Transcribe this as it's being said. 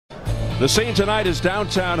The scene tonight is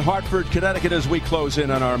downtown Hartford, Connecticut, as we close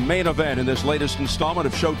in on our main event in this latest installment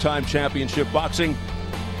of Showtime Championship Boxing.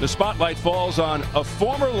 The spotlight falls on a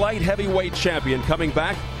former light heavyweight champion coming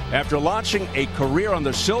back after launching a career on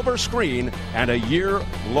the silver screen and a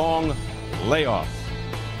year-long layoff.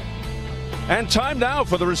 And time now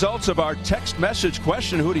for the results of our text message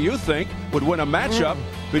question. Who do you think would win a matchup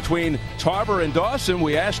between Tarver and Dawson?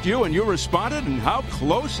 We asked you and you responded. And how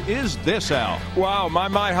close is this, Al? Wow,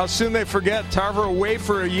 my, how soon they forget. Tarver away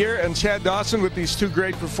for a year and Chad Dawson with these two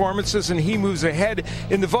great performances, and he moves ahead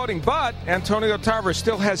in the voting. But Antonio Tarver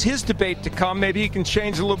still has his debate to come. Maybe he can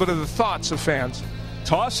change a little bit of the thoughts of fans.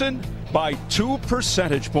 Dawson by 2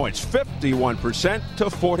 percentage points, 51% to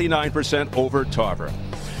 49% over Tarver.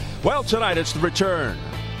 Well, tonight it's the return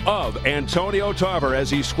of Antonio Tarver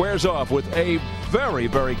as he squares off with a very,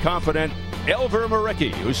 very confident Elvir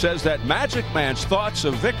Muriqi, who says that Magic Man's thoughts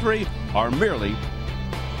of victory are merely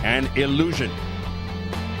an illusion.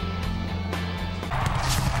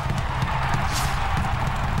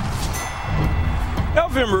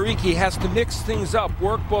 Elvir Muriqi has to mix things up,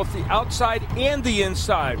 work both the outside and the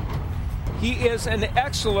inside. He is an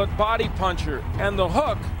excellent body puncher, and the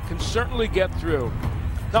hook can certainly get through.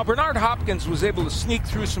 Now, Bernard Hopkins was able to sneak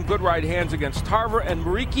through some good right hands against Tarver, and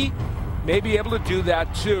Muriqi may be able to do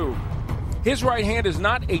that too. His right hand is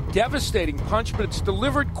not a devastating punch, but it's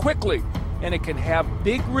delivered quickly, and it can have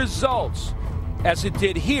big results, as it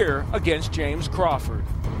did here against James Crawford.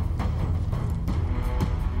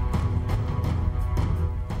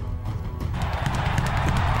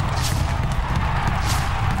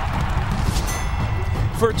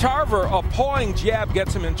 For Tarver, a pawing jab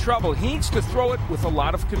gets him in trouble. He needs to throw it with a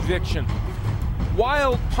lot of conviction.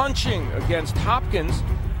 Wild punching against Hopkins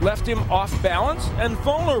left him off balance and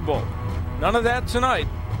vulnerable. None of that tonight.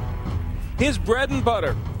 His bread and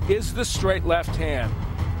butter is the straight left hand.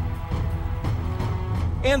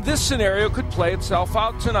 And this scenario could play itself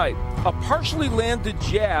out tonight. A partially landed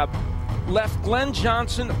jab left Glenn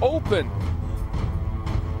Johnson open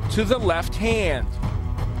to the left hand,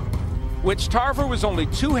 which Tarver was only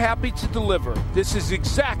too happy to deliver. This is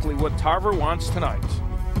exactly what Tarver wants tonight.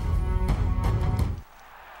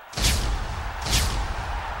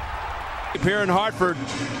 Here in Hartford,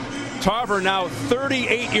 Tarver now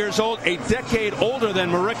 38 years old, a decade older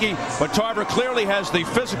than Muriqi, but Tarver clearly has the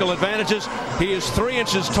physical advantages. He is 3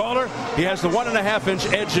 inches taller. He has the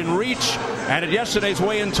 1.5-inch edge in reach. And at yesterday's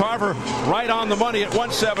weigh-in, Tarver right on the money at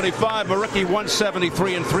 175, Muriqi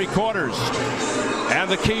 173 3/4. And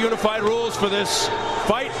the key unified rules for this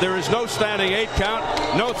fight: there is no standing 8 count,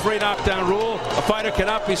 no 3 knockdown rule. A fighter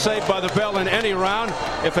cannot be saved by the bell in any round.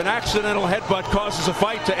 If an accidental headbutt causes a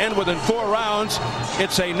fight to end within 4 rounds,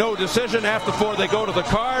 it's a no decision. After 4, they go to the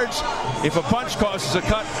cards. If a punch causes a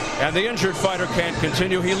cut and the injured fighter can't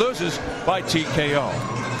continue, he loses by TKO.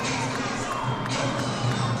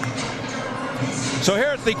 So here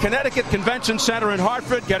at the Connecticut Convention Center in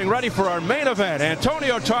Hartford, getting ready for our main event,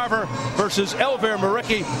 Antonio Tarver versus Elvir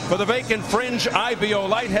Muriqi for the vacant Fringe IBO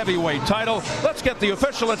light heavyweight title. Let's get the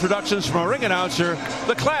official introductions from our ring announcer,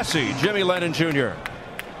 the classy Jimmy Lennon Jr.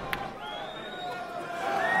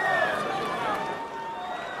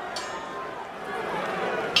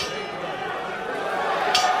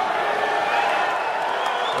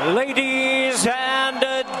 Ladies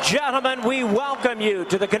and gentlemen, we welcome you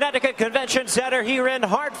to the Connecticut Convention Center here in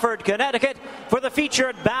Hartford, Connecticut, for the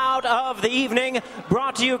featured bout of the evening,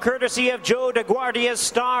 brought to you courtesy of Joe DeGuardia's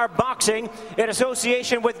Star Boxing, in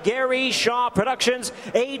association with Gary Shaw Productions,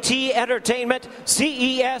 AT Entertainment,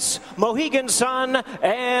 CES, Mohegan Sun,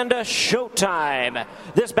 and Showtime.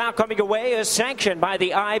 This bout coming away is sanctioned by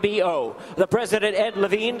the IBO. The president, Ed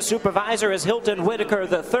Levine, supervisor is Hilton Whitaker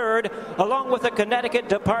III, along with the Connecticut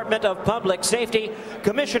Department of Public Safety.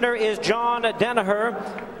 Commissioner is John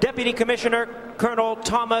Danaher, Deputy Commissioner Colonel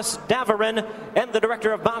Thomas Daverin, and the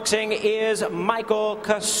Director of Boxing is Michael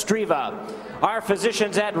Kostriva. Our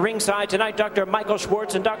physicians at ringside tonight, Dr. Michael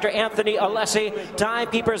Schwartz and Dr. Anthony Alessi.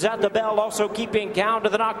 Timekeepers at the bell, also keeping count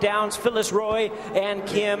of the knockdowns, Phyllis Roy and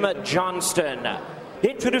Kim Johnston.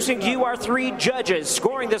 Introducing to you our 3 judges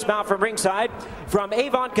scoring this bout from ringside. From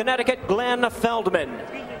Avon, Connecticut, Glenn Feldman.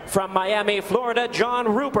 From Miami, Florida, John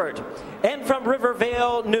Rupert. And from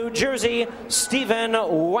Rivervale, New Jersey, Stephen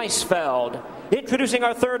Weisfeld. Introducing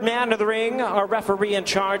our 3rd man of the ring, our referee in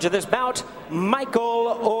charge of this bout, Michael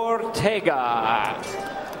Ortega.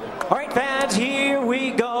 All right, fans, here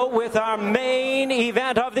we go with our main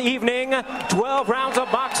event of the evening. 12 rounds of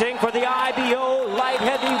boxing for the IBO Light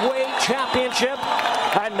Heavyweight Championship.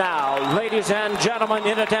 And now, ladies and gentlemen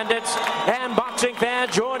in attendance and boxing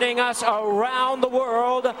fans joining us around the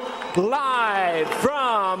world, live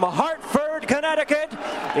from Hartford,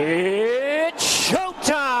 It's showtime!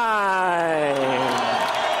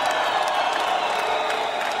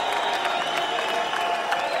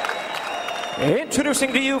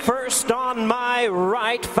 Introducing to you first on my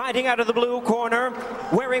right, fighting out of the blue corner,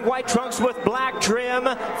 wearing white trunks with black trim,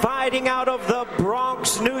 fighting out of the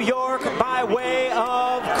Bronx, New York, by way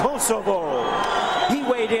of Kosovo. He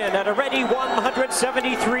weighed in at a ready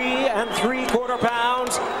 173 3/4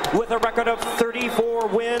 pounds with a record of 34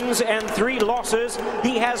 wins and 3 losses.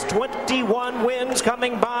 He has 21 wins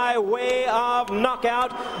coming by way of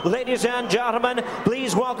knockout. Ladies and gentlemen,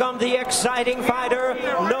 please welcome the exciting fighter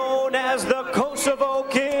known as the Kosovo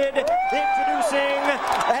Kid, introducing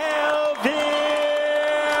Elvir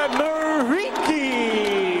Muriqi.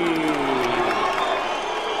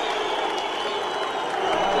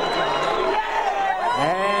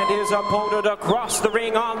 And his opponent across the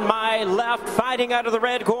ring on my left, fighting out of the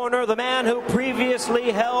red corner, the man who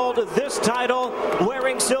previously held this title,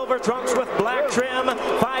 wearing silver trunks with black trim,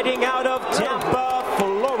 fighting out of Tampa,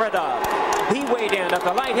 Florida. He weighed in at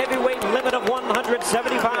the light heavyweight limit of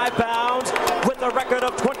 175 pounds with a record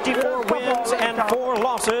of 24 wins and 4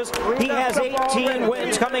 losses. He has 18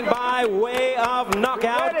 wins coming by way of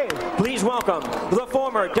knockout. Please welcome the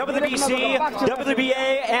former WBC,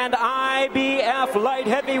 WBA, and IBF light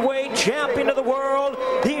heavyweight champion of the world.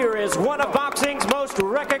 Here is one of boxing's most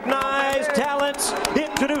recognized talents,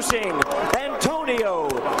 introducing Antonio,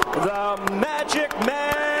 the Magic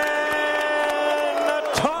Man.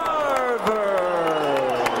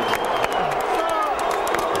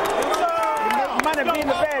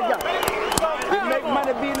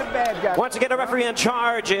 Once again, a referee in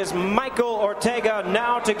charge is Michael Ortega,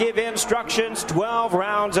 now to give instructions. 12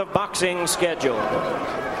 rounds of boxing scheduled.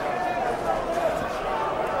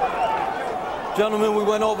 Gentlemen, we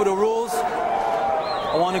went over the rules.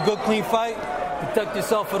 I want a good, clean fight. Protect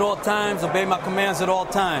yourself at all times. Obey my commands at all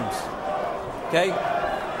times. Okay?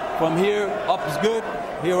 From here, up is good.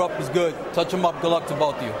 Here, up is good. Touch them up. Good luck to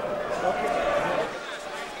both of you.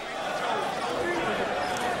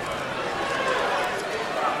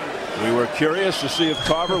 We were curious to see if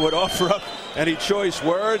Tarver would offer up any choice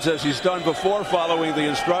words, as he's done before following the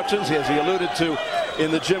instructions, as he alluded to in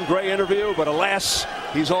the Jim Gray interview, but alas,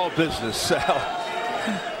 he's all business, Sal.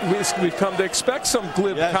 We've come to expect some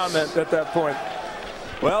glib comment at that point.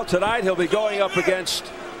 Well, tonight he'll be going up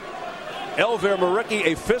against Elvir Muriqi,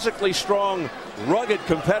 a physically strong, rugged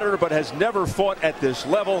competitor, but has never fought at this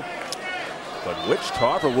level. But which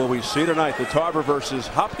Tarver will we see tonight? The Tarver versus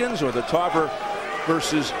Hopkins or the Tarver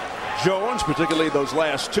versus Jones, particularly those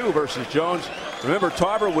last two versus Jones? Remember,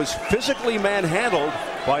 Tarver was physically manhandled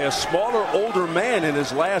by a smaller, older man in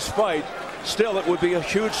his last fight. Still, it would be a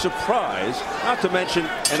huge surprise, not to mention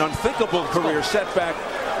an unthinkable career setback.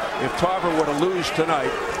 If Tarver were to lose tonight,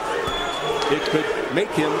 it could make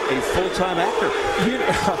him a full-time actor. You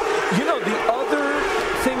know, the other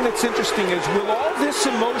thing that's interesting is, will all this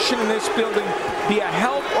emotion in this building be a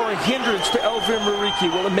help or a hindrance to Elvir Muriqi?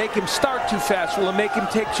 Will it make him start too fast? Will it make him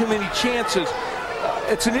take too many chances?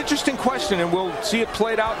 It's an interesting question, and we'll see it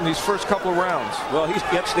played out in these first couple of rounds. Well, he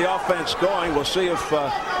gets the offense going. We'll see if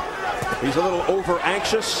he's a little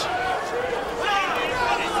over-anxious.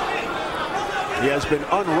 He has been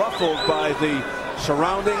unruffled by the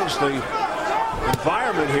surroundings, the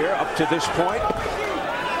environment here up to this point.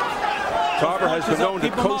 Tarver has been known to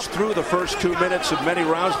coast through the first 2 minutes of many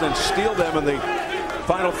rounds, then steal them in the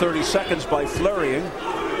final 30 seconds by flurrying.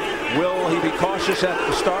 Will he be cautious at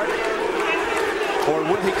the start, or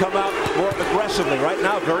will he come out more aggressively? Right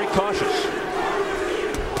now, very cautious.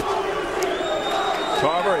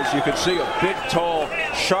 Tarver, as you can see, a big, tall,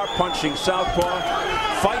 sharp-punching southpaw,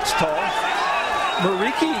 fights tall.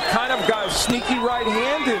 Muriqi kind of got a sneaky right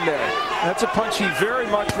hand in there. That's a punch he very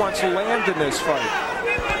much wants to land in this fight.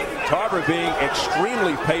 Tarver being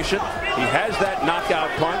extremely patient. He has that knockout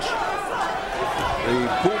punch. The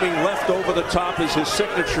booming left over the top is his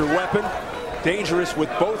signature weapon. Dangerous with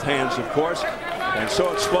both hands, of course, and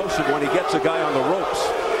so explosive when he gets a guy on the ropes.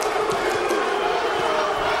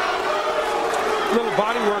 Little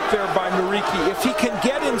body work there by Muriqi. If he can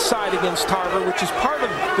get inside against Tarver, which is part of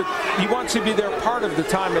the, he wants to be there part of the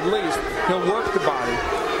time at least, he'll work the body.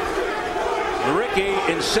 Muriqi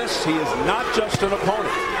insists he is not just an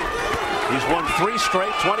opponent. He's won 3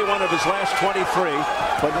 straight, 21 of his last 23,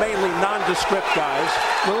 but mainly nondescript guys.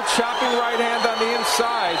 Little chopping right hand on the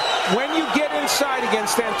inside. When you get inside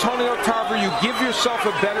against Antonio Tarver, you give yourself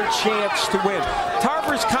a better chance to win.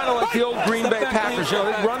 Tarver's kind of like the old Green Bay Packers. You know,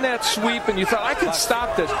 they run that sweep, and you thought, I can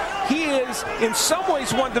stop this. He is, in some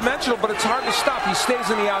ways, one-dimensional, but it's hard to stop. He stays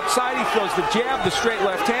on the outside. He throws the jab, the straight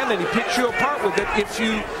left hand, and he picks you apart with it if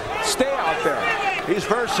you stay out there. He's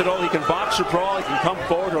versatile. He can box or brawl. He can come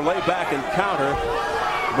forward or lay back and counter.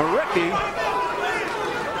 Muriqi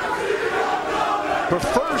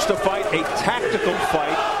prefers to fight a tactical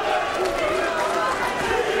fight.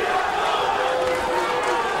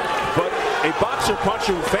 But a boxer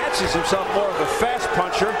puncher who fancies himself more of a fast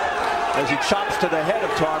puncher as he chops to the head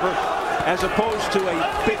of Tarver, as opposed to a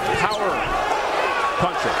big power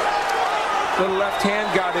puncher. The left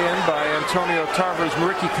hand got in by Antonio Tarver as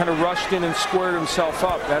Muriqi kind of rushed in and squared himself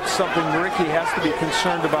up. That's something Muriqi has to be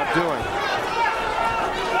concerned about doing.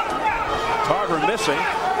 Tarver missing.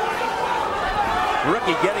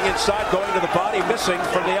 Muriqi getting inside, going to the body, missing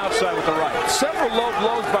from the outside with the right. Several low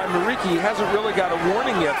blows by Muriqi. He hasn't really got a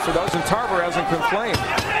warning yet for those, and Tarver hasn't complained.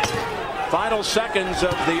 Final seconds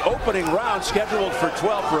of the opening round, scheduled for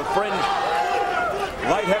 12 for a fringe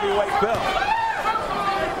light heavyweight belt.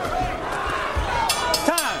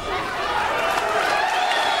 Time.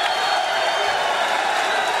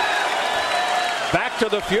 Back to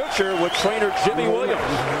the future with trainer Jimmy Williams.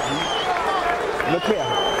 Look here.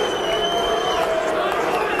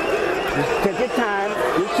 Just take your time.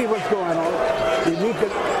 You see what's going on. You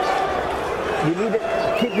need to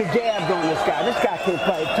keep your jabs on this guy. This guy can't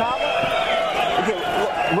fight. Tarver. Okay,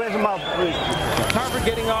 where's the mouth? Tarver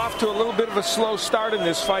getting off to a little bit of a slow start in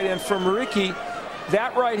this fight, and for Muriqi,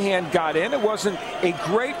 that right hand got in. It wasn't a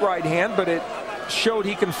great right hand, but it showed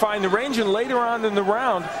he can find the range, and later on in the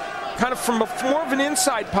round, kind of from more of an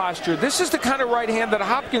inside posture. This is the kind of right hand that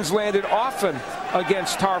Hopkins landed often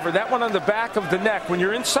against Tarver. That one on the back of the neck. When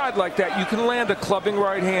you're inside like that, you can land a clubbing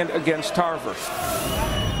right hand against Tarver.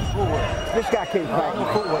 This guy can't fight.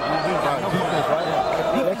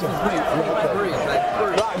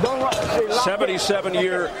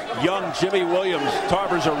 77-year young Jimmy Williams,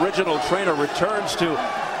 Tarver's original trainer, returns to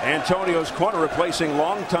Antonio's corner, replacing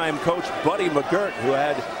longtime coach Buddy McGirt, who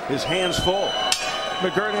had his hands full.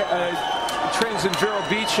 McGirt trains in Vero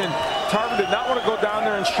Beach, and Tarver did not want to go down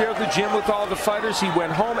there and share the gym with all the fighters. He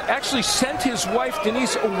went home, actually sent his wife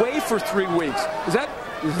Denise away for 3 weeks. Is that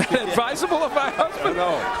advisable of my husband?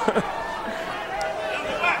 No.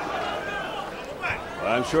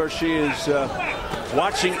 I'm sure she is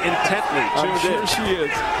watching intently. I'm sure she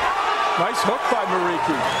is. Nice hook by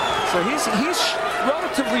Muriqi. So he's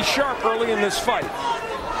relatively sharp early in this fight.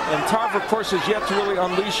 And Tarver, of course, has yet to really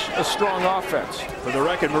unleash a strong offense. For the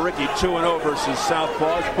record, Muriqi 2-0 versus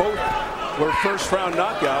Southpaws. Both were first-round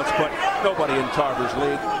knockouts, but nobody in Tarver's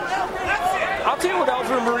league. I'll tell you what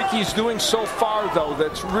Elvir Muriqi is doing so far, though,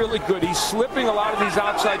 that's really good. He's slipping a lot of these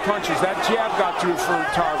outside punches. That jab got through for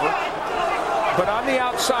Tarver. But on the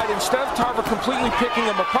outside, instead of Tarver completely picking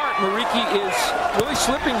him apart, Muriqi is really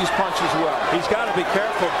slipping these punches well. He's got to be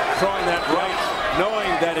careful throwing that right, knowing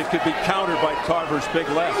that it could be countered by Tarver's big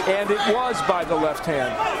left. And it was by the left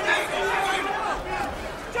hand.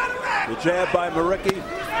 The jab by Muriqi.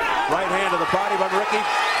 Right hand to the body by Muriqi.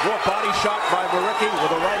 More body shot by Muriqi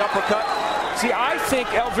with a right uppercut. See, I think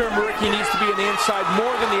Elvir Muriqi needs to be on the inside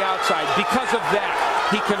more than the outside because of that.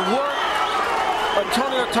 He can work.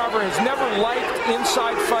 Antonio Tarver has never liked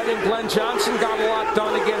inside fighting. Glenn Johnson got a lot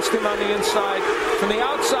done against him on the inside. From the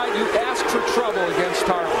outside, you ask for trouble against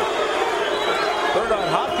Tarver.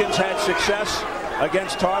 Bernard Hopkins had success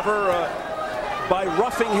against Tarver by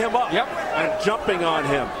roughing him up and jumping on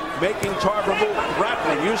him, making Tarver move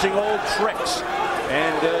rapidly, using old tricks.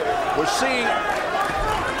 And we're seeing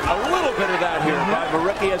a little bit of that here by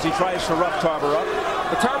Muriqi as he tries to rough Tarver up.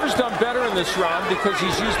 But Tarver's done better in this round because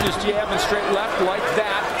he's used his jab and straight left like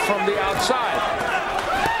that from the outside.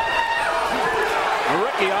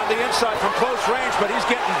 Muriqi on the inside from close range, but he's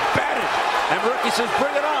getting batted. And Muriqi says,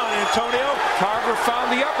 bring it on, Antonio. Tarver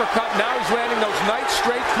found the uppercut. Now he's landing those nice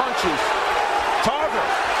straight punches. Tarver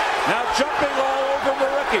now jumping all over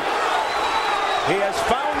Muriqi. He has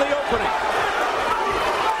found the opening.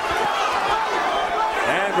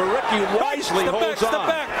 And Muriqi wisely holds on.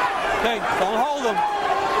 Step back. Hey, don't hold him.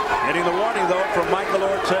 Getting the warning, though, from Michael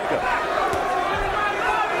Ortega.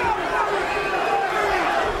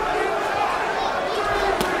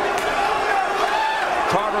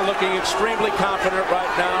 Tarver looking extremely confident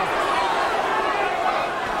right now.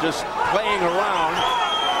 Just playing around.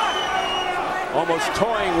 Almost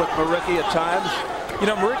toying with Muriqi at times. You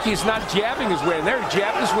know, Muriqi's not jabbing his way in there. He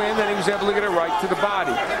jabbed his way in, then he was able to get it right to the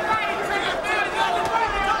body.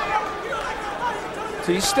 So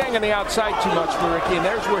he's staying on the outside too much, Muriqi, and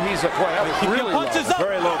there's where he's at. Boy, that was really low.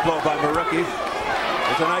 Very low blow by Muriqi.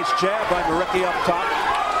 There's a nice jab by Muriqi up top.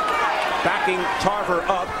 Backing Tarver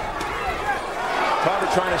up. Tarver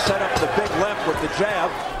trying to set up the big left with the jab.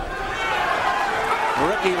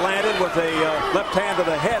 Muriqi landed with a left hand to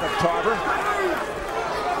the head of Tarver.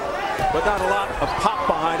 but not a lot of pop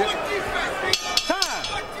behind it. Time.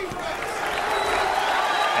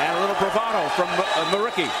 And a little bravado from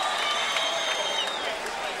Muriqi.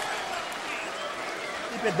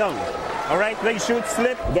 Keep it down. All right, when you shoot,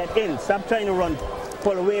 slip, get in. Stop trying to run,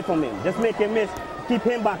 pull away from him. Just make him miss. Keep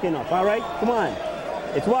him backing up. All right, come on.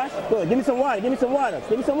 It's wash. Good. Give me some water. Give me some water.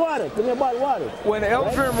 Give me some water. Give me a bottle of water. When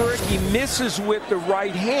Elvir Muriqi misses with the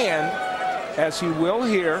right hand, as he will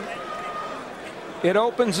here, it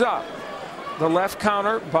opens up. The left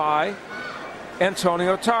counter by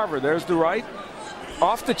Antonio Tarver. There's the right.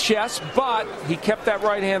 Off the chest, but he kept that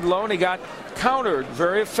right hand low and he got countered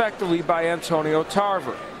very effectively by Antonio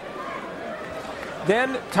Tarver.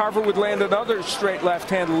 Then Tarver would land another straight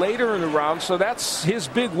left hand later in the round, so that's his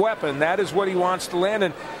big weapon. That is what he wants to land.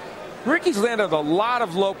 And Muriqi's landed a lot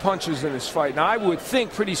of low punches in this fight. Now, I would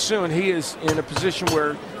think pretty soon he is in a position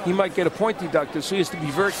where he might get a point deducted, so he has to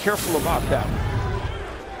be very careful about that.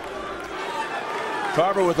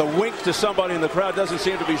 Tarver with a wink to somebody in the crowd. Doesn't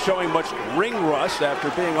seem to be showing much ring rust after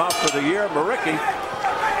being off for the year. Muriqi,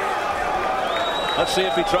 let's see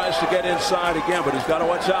if he tries to get inside again, but he's got to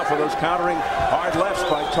watch out for those countering hard lefts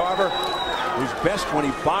by Tarver, who's best when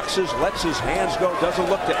he boxes, lets his hands go, doesn't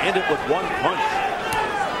look to end it with one punch.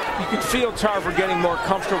 You can feel Tarver getting more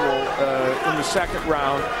comfortable in the second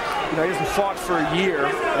round. You know, he hasn't fought for a year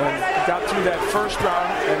and got through that first round,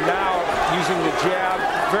 and now using the jab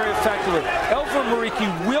very effectively. Elvir Muriqi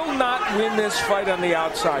will not win this fight on the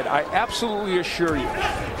outside. I absolutely assure you.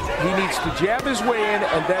 He needs to jab his way in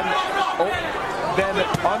and then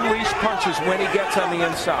unleash punches when he gets on the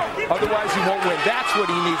inside. Otherwise, he won't win. That's what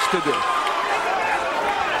he needs to do.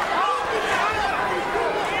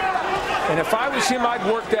 And if I was him, I'd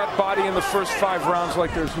work that body in the first 5 rounds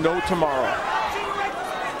like there's no tomorrow.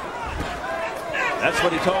 That's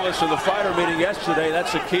what he told us in the fighter meeting yesterday.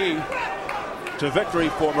 That's the key to victory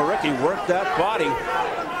for Muriqi. Work that body.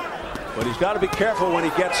 But he's got to be careful when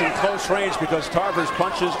he gets in close range because Tarver's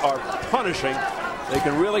punches are punishing. They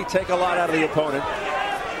can really take a lot out of the opponent.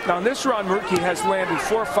 Now in this round, Muriqi has landed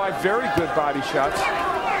 4 or 5 very good body shots.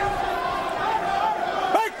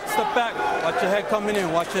 Step back. Watch your head coming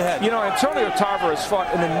in. Watch your head. You know, Antonio Tarver has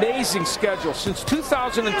fought an amazing schedule. Since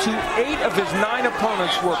 2002, 8 of his 9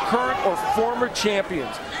 opponents were current or former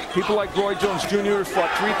champions. People like Roy Jones Jr.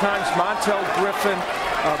 fought 3 times, Montel Griffin,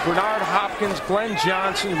 Bernard Hopkins, Glenn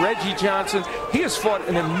Johnson, Reggie Johnson. He has fought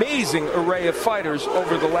an amazing array of fighters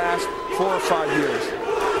over the last 4 or 5 years.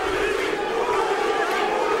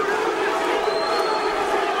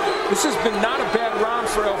 This has been not a bad round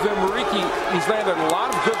for Elvir Muriqi. He's landed a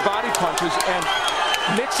lot of good body punches and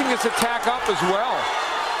mixing his attack up as well.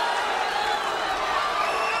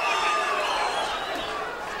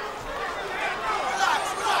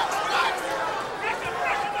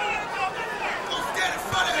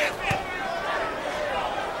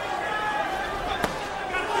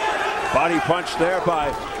 Body punch there by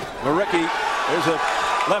Muriqi. There's a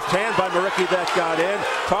left hand by Muriqi that got in.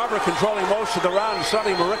 Tarver controlling most of the round, and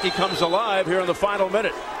suddenly Muriqi comes alive here in the final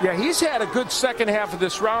minute. Yeah, he's had a good second half of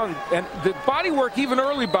this round, and the body work even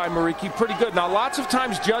early by Muriqi, pretty good. Now, lots of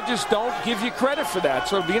times judges don't give you credit for that,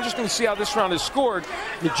 so it'll be interesting to see how this round is scored.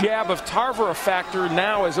 The jab of Tarver a factor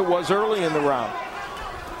now as it was early in the round.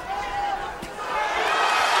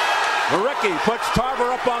 Muriqi puts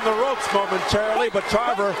Tarver up on the ropes momentarily, but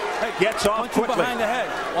Tarver gets off quickly. Behind the head.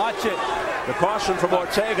 Watch it. The caution from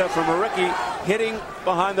Ortega for Muriqi hitting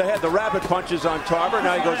behind the head. The rabbit punches on Tarver.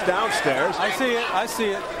 Now he goes downstairs. I see it. I see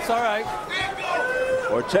it. It's all right.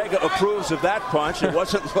 Ortega approves of that punch. It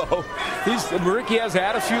wasn't low. Muriqi has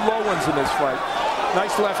had a few low ones in this fight.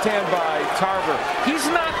 Nice left hand by Tarver. He's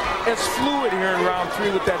not as fluid here in round 3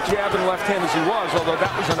 with that jab and left hand as he was, although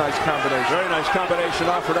that was a nice combination. Very nice combination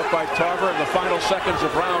offered up by Tarver in the final seconds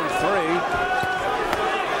of round 3.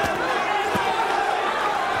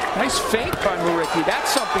 Nice feint by Muriqi.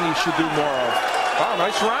 That's something he should do more of. Wow,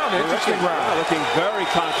 nice round. Interesting round. Looking very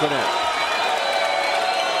confident.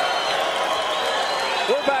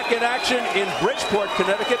 We're back in action in Bridgeport,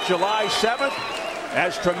 Connecticut, July 7th,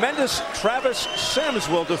 as tremendous Travis Sims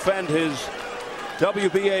will defend his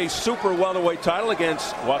WBA super welterweight title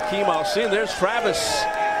against Joaquim Alcin. There's Travis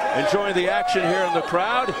enjoying the action here in the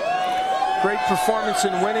crowd. Great performance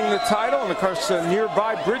in winning the title, and of course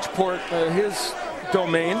nearby Bridgeport, his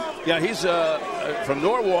domain. Yeah, he's from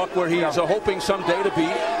Norwalk, where he's hoping someday to be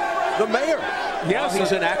the mayor. Yes,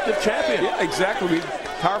 he's an active champion. Yeah, exactly.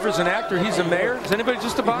 Tarver's an actor. He's a mayor. Is anybody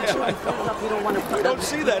just a boxer? Yeah, I don't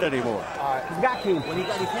see that anymore. He's got King. When he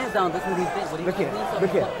got his hands down, that's when he thinks. Look here.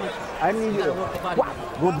 Look here. I need you to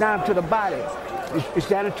go down to the body. You're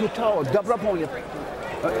standing too tall. Double up on your.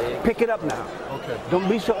 Pick it up now. Okay. Don't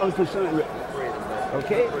be so unconcerned.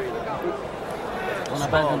 Okay? When I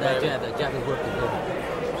back on that jab is working good.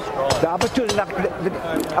 The opportunity,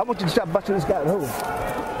 I want you to stop busting this guy at home.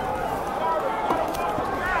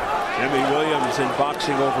 Jimmy Williams in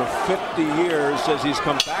boxing over 50 years says he's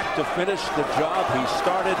come back to finish the job he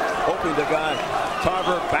started, hoping to guide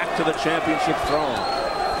Tarver back to the championship throne.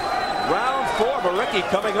 Round 4, Muriqi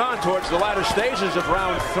coming on towards the latter stages of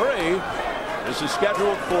round 3. This is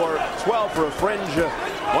scheduled for 12 for a fringe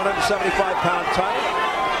 175-pound title.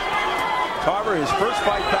 Tarver, his first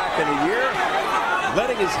fight back in a year,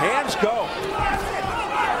 letting his hands go.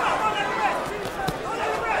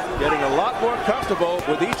 Getting a lot more comfortable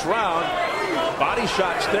with each round. Body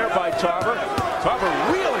shots there by Tarver. Tarver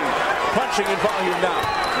really punching in volume now.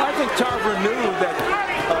 I think Tarver knew that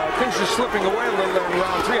things are slipping away a little in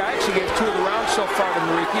round 3. I actually gave 2 of the rounds so far to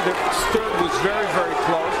Muriqi. The third was very, very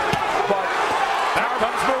close. But there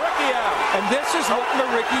comes Muriqi out. And this is what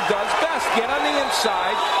Muriqi does best. Get on the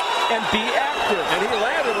inside and be active. And he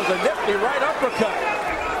landed with a nifty right uppercut.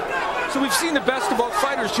 So we've seen the best of both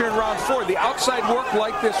fighters here in round 4. The outside work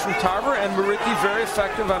like this from Tarver, and Muriqi very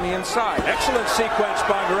effective on the inside. Excellent sequence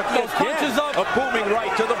by Muriqi. Punches up. A booming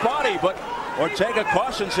right to the body, but Ortega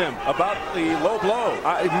cautions him about the low blow.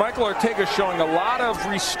 Michael Ortega showing a lot of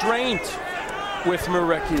restraint with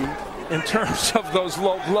Muriqi in terms of those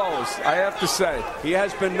low blows, I have to say. He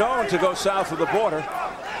has been known to go south of the border.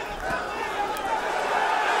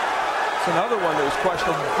 It's another one that was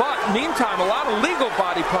questionable. But meantime, a lot of legal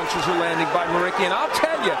body punches are landing by Muriqi. And I'll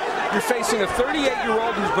tell you, you're facing a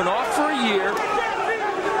 38-year-old who's been off for a year.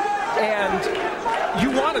 And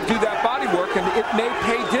you want to do that body work, and it may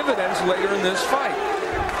pay dividends later in this fight.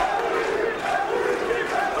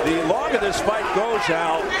 The longer this fight goes,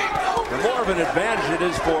 Al, the more of an advantage it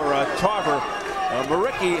is for Tarver.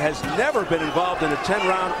 Muriqi has never been involved in a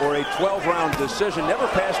 10-round or a 12-round decision, never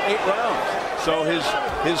passed 8 rounds. So his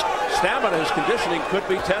stamina, his conditioning could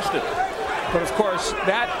be tested. But of course,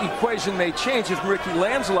 that equation may change if Muriqi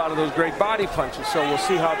lands a lot of those great body punches. So we'll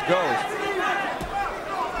see how it goes.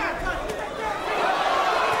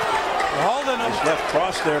 Holding him. Nice left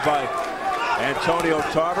cross there by Antonio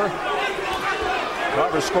Tarver.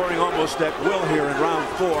 Tarver scoring almost at will here in round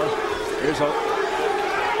 4. Here's a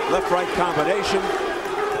left-right combination.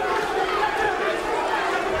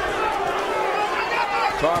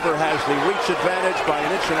 Tarver has the reach advantage by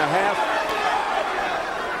 1.5 inches.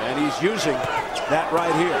 And he's using that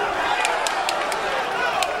right here.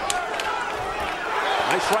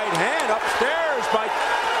 Nice right hand upstairs by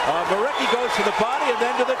Muriqi, goes to the body and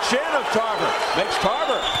then to the chin of Tarver. Makes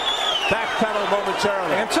Tarver backpedal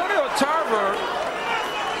momentarily. Antonio Tarver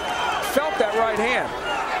felt that right hand.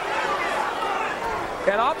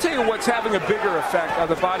 And I'll tell you what's having a bigger effect are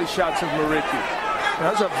the body shots of Muriqi.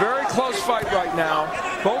 That's a very close fight right now.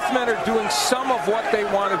 Both men are doing some of what they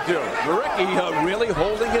want to do. Muriqi really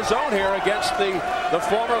holding his own here against the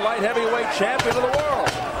former light heavyweight champion of the world.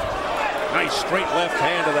 Nice straight left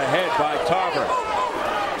hand to the head by Tarver.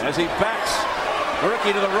 As he backs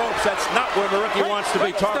Muriqi to the ropes, that's not where Muriqi wants to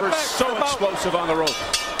be. Tarver's so explosive on the ropes.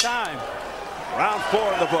 Time. Round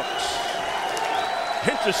 4 in the books.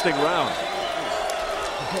 Interesting round.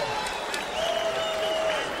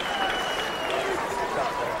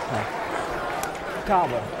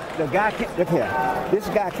 Tarver, the guy can't, look here, this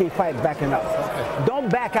guy can't fight backing up. Don't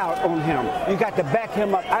back out on him. You got to back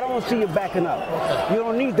him up. I don't see you backing up. You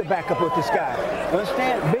don't need to back up with this guy.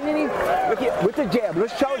 Understand? Bending him, look here, with the jab.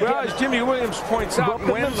 Let's show you. Well, as Jimmy Williams points out,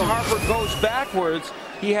 when Tarver goes backwards,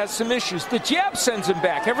 he has some issues. The jab sends him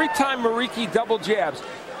back. Every time Muriqi double jabs,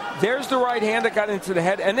 there's the right hand that got into the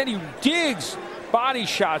head, and then he digs body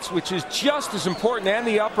shots, which is just as important, and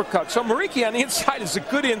the uppercut. So Muriqi on the inside is a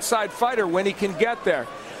good inside fighter when he can get there.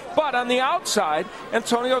 But on the outside,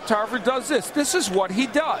 Antonio Tarver does this. This is what he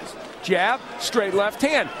does. Jab, straight left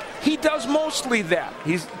hand. He does mostly that.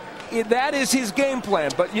 That is his game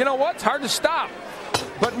plan. But you know what? It's hard to stop.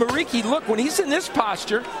 But Muriqi, look, when he's in this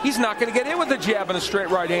posture, he's not going to get in with a jab and a straight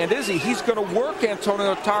right hand, is he? He's going to work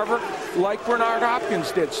Antonio Tarver like Bernard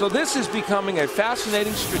Hopkins did. So this is becoming a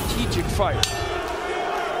fascinating strategic fight.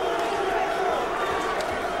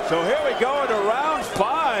 So here we go into round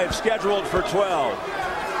 5, scheduled for 12.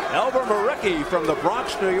 Elvir Muriqi from the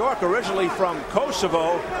Bronx, New York, originally from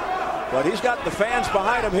Kosovo, but he's got the fans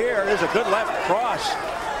behind him here. Here's a good left cross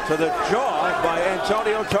to the jaw by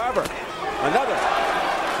Antonio Tarver. Another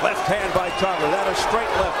left hand by Tarver. That is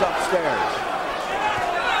straight left upstairs.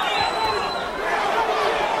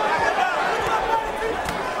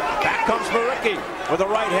 Back comes Muriqi with a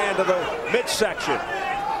right hand to the midsection.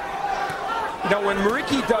 You know, when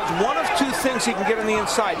Muriqi does one of two things, he can get on the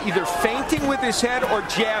inside, either feinting with his head or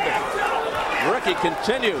jabbing. Muriqi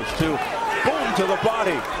continues to boom to the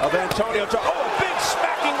body of Antonio Tarver. Oh, a big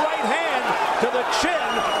smacking right hand to the chin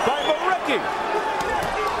by Muriqi.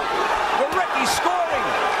 Muriqi scoring.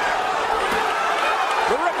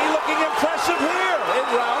 Muriqi looking impressive here in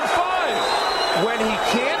round 5. When he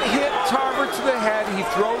can't hit Tarver to the head, he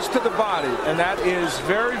throws to the body, and that is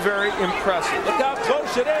very, very impressive. Look how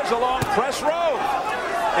close it is along Press Road.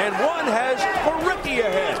 And one has Muriqi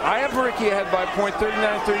ahead. I have Muriqi ahead by a point,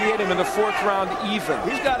 39-38. Him in the 4th round even.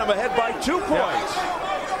 He's got him ahead by 2 points.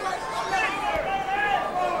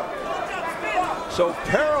 So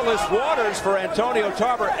perilous waters for Antonio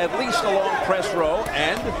Tarver, at least along Press Row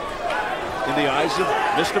and in the eyes of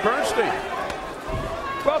Mr. Bernstein.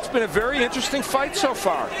 Well, it's been a very interesting fight so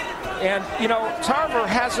far. And, you know, Tarver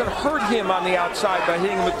hasn't hurt him on the outside by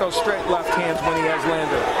hitting him with those straight left hands when he has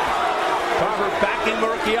landed. Tarver backing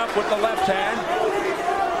Muriqi up with the left hand,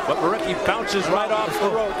 but Muriqi bounces right off the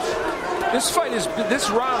ropes. This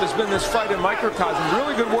round has been this fight in microcosm.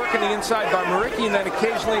 Really good work on the inside by Muriqi, and then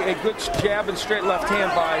occasionally a good jab and straight left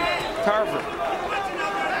hand by Tarver.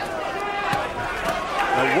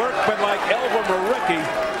 A workman like Elvir Muriqi.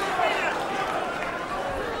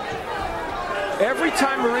 Every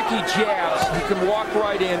time Muriqi jabs, he can walk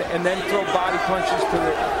right in and then throw body punches to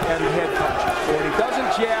the and head punches. So when he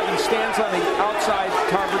doesn't jab and stands on the outside,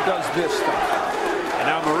 Tarver does this stuff. And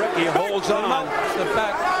now Muriqi holds on. Step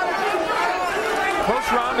back. First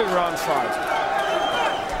round in round 5.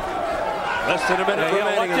 Less than a minute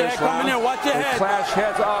remaining in this round. Watch your head. Clash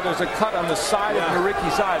heads. Oh, there's a cut on the side of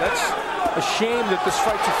Muriqi's eye. That's a shame that this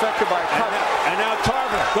fight's affected by a cut. And now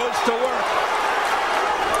Tarver goes to work.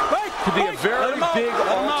 Could be a very big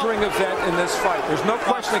altering event in this fight. There's no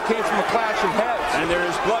question it came from a clash of heads. And there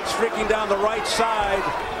is blood streaking down the right side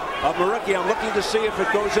of Muriqi. I'm looking to see if it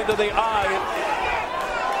goes into the eye.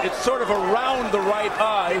 It's sort of around the right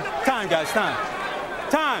eye. Time, guys, time.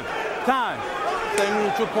 Time. Stay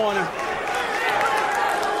neutral corner.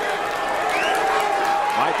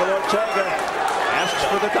 Michael Ortega asks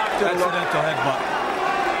for the doctor to look. Accidental headbutt.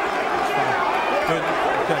 Good.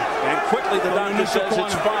 Okay. And quickly the doctor says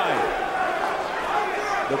it's fine.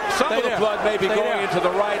 Some of the blood may be going into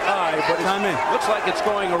the right eye, but it looks like it's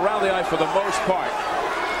going around the eye for the most part.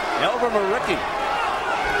 Elvir Muriqi.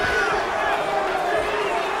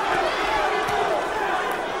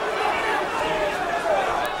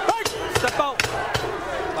 Step out.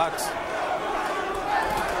 Box.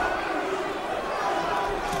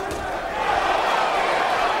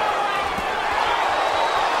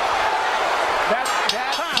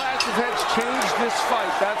 Changed this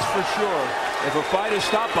fight, that's for sure. If a fight is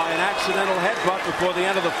stopped by an accidental headbutt before the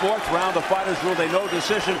end of the 4th round, the fighters rule a no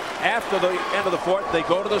decision. After the end of the 4th, they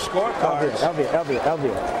go to the scorecards.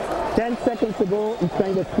 Elvir. 10 seconds to go. He's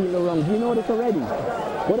trying to steal the rounds. You know this already.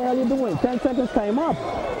 What the hell are you doing? 10 seconds, time up.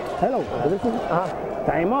 Hello.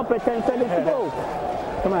 Time up at 10 seconds to go.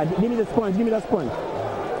 Come on, give me the sponge. Give me that sponge.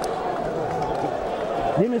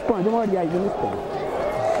 Give me the sponge. Don't worry, guys. Give me the sponge.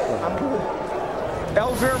 I'm good.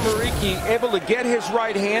 Elvir Muriqi able to get his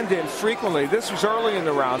right hand in frequently. This was early in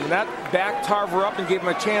the round, and that backed Tarver up and gave him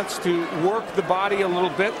a chance to work the body a little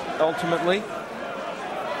bit, ultimately,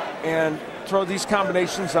 and throw these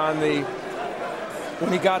combinations on the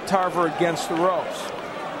when he got Tarver against the ropes.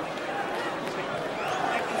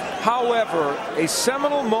 However, a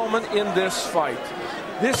seminal moment in this fight.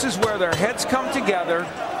 This is where their heads come together.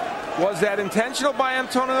 Was that intentional by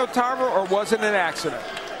Antonio Tarver, or was it an accident?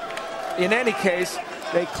 In any case,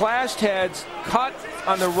 they clashed heads, cut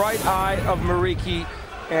on the right eye of Muriqi,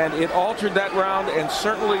 and it altered that round, and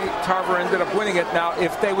certainly Tarver ended up winning it. Now,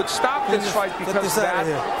 if they would stop this fight because of that,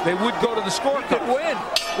 they would go to the scorecard.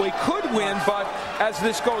 We could win, but as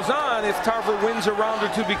this goes on, if Tarver wins a round or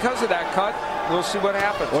two because of that cut, we'll see what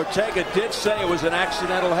happens. Ortega did say it was an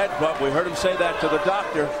accidental headbutt. We heard him say that to the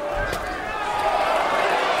doctor.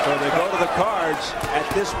 So they go to the cards at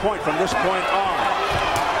this point, from this point on.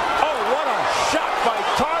 Shot by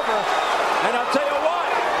Tarver, and I'll tell you what,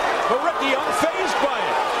 Muriqi unfazed by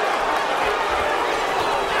it.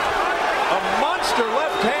 A monster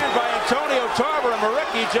left hand by Antonio Tarver, and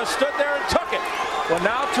Muriqi just stood there and took it. Well,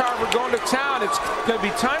 now Tarver going to town. It's going to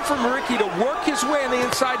be time for Muriqi to work his way on the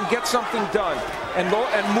inside and get something done, and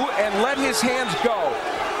let his hands go.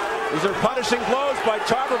 These are punishing blows by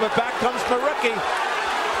Tarver, but back comes Muriqi,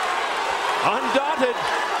 undaunted.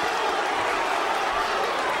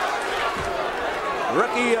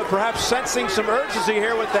 Muriqi perhaps sensing some urgency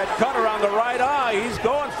here with that cut around the right eye. He's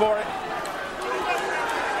going for it.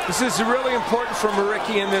 This is really important for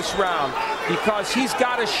Muriqi in this round. because he's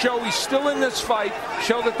got to show he's still in this fight,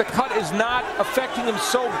 show that the cut is not affecting him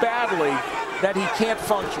so badly that he can't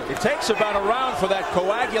function. It takes about a round for that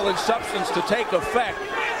coagulant substance to take effect,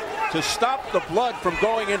 to stop the blood from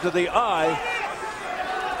going into the eye.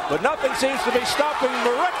 But nothing seems to be stopping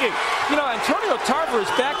Muriqi. You know, Antonio Tarver is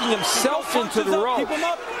backing himself into the rope.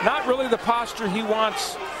 Not really the posture he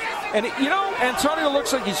wants. And, you know, Antonio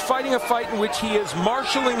looks like he's fighting a fight in which he is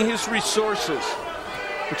marshaling his resources,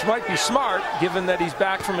 which might be smart, given that he's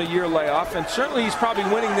back from a year layoff. And certainly he's probably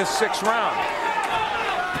winning this 6th round.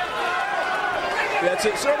 That's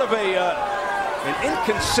sort of an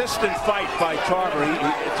inconsistent fight by Tarver.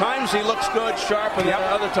 At times he looks good, sharp, and at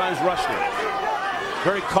other times rusty.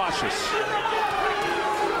 Very cautious.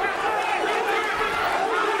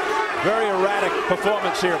 Very erratic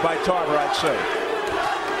performance here by Tarver, I'd say.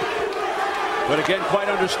 But again, quite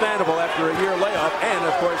understandable after a year layoff, and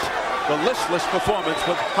of course, the listless performance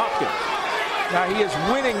with Hopkins. Now he is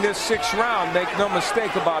winning this 6th round, make no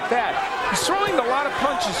mistake about that. He's throwing a lot of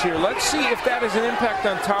punches here. Let's see if that has an impact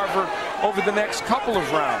on Tarver over the next couple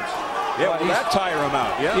of rounds. Yeah, will that tire him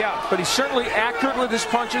out? Yeah, but he's certainly accurate with his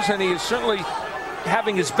punches, and he is certainly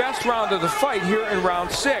having his best round of the fight here in round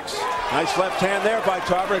 6. Nice left hand there by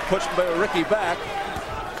Tarver. It pushed Muriqi back.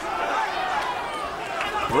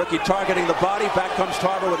 Muriqi targeting the body. Back comes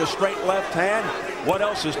Tarver with a straight left hand. What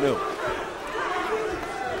else is new?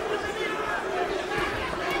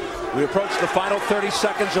 We approach the final 30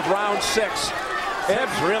 seconds of round 6.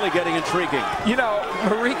 It's really getting intriguing. You know,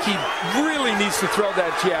 Muriqi really needs to throw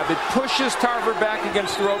that jab. It pushes Tarver back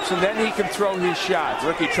against the ropes, and then he can throw his shots.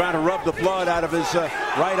 Muriqi trying to rub the blood out of his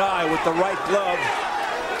right eye with the right glove.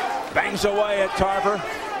 Bangs away at Tarver.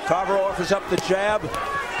 Tarver offers up the jab.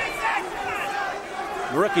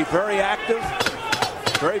 Muriqi very active,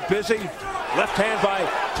 very busy. Left hand by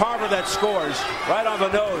Tarver that scores right on the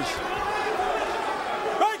nose.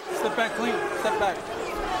 Step back clean. Step back.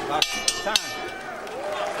 Time.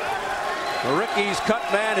 Muriqi's cut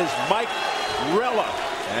man is Mike Rilla,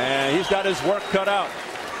 and he's got his work cut out.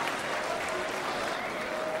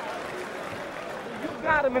 You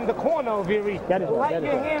got him in the corner, Elvir. Let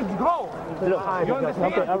your hands go. You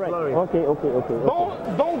understand? Okay, all right.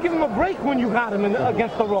 Okay. Don't give him a break when you got him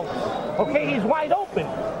against the ropes. Okay, he's wide open.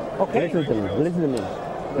 Okay. Listen to me.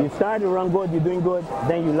 You start the run good, you're doing good,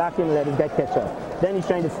 then you lock in and let this guy catch up. Then he's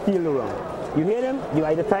trying to steal the run. You hit him, you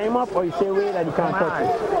either tie him up or you stay away that he can't touch you.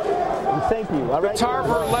 Thank you. All right. The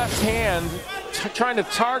Tarver left hand trying to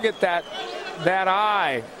target that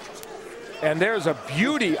eye. And there's a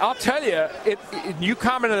beauty. I'll tell you, you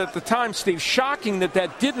commented at the time, Steve, shocking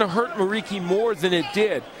that didn't hurt Muriqi more than it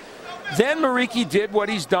did. Then Muriqi did what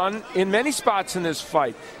he's done in many spots in this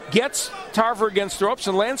fight. Gets Tarver against the ropes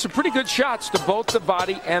and lands some pretty good shots to both the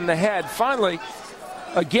body and the head. Finally,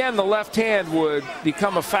 again, the left hand would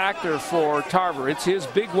become a factor for Tarver. It's his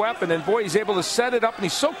big weapon, and boy, he's able to set it up, and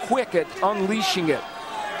he's so quick at unleashing it.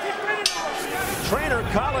 Trainer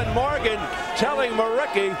Colin Morgan telling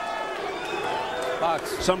Muriqi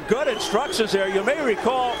some good instructions there. You may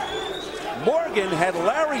recall Morgan had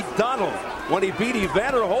Larry Donald when he beat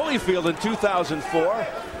Evander Holyfield in 2004.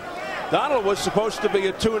 Donald was supposed to be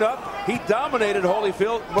a tune-up. He dominated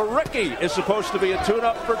Holyfield. Muriqi is supposed to be a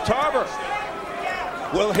tune-up for Tarver.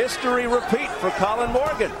 Will history repeat for Colin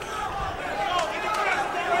Morgan?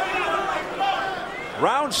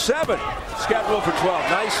 Round 7, scheduled for 12.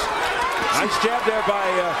 Nice jab there by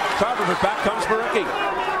Tarver, but back comes Muriqi.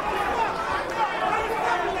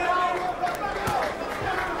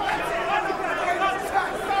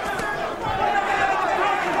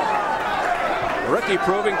 Muriqi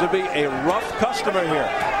proving to be a rough customer here.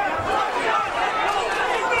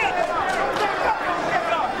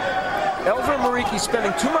 Elvir Muriqi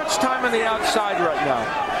spending too much time on the outside right now.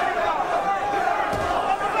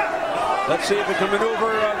 Let's see if he can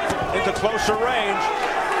maneuver into closer range.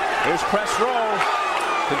 Here's press roll.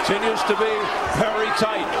 Continues to be very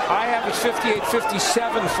tight. I have it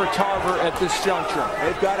 58-57 for Tarver at this juncture.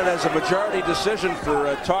 They've got it as a majority decision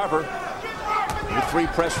for Tarver. The 3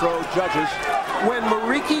 press row judges. When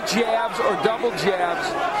Muriqi jabs or double jabs,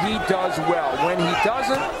 he does well. When he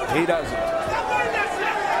doesn't, he doesn't.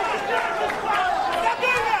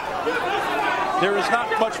 There is not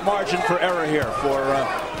much margin for error here for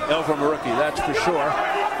Elvir Muriqi, that's for sure.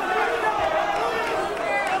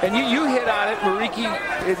 And you hit on it. Muriqi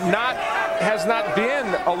has not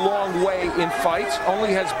been a long way in fights,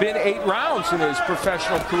 only has been 8 rounds in his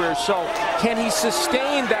professional career. So can he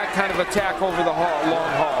sustain that kind of attack over the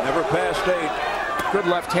long haul? Never passed 8. Good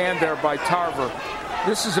left hand there by Tarver.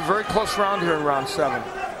 This is a very close round here in round 7.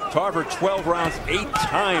 Tarver 12 rounds 8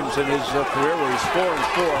 times in his career, where he's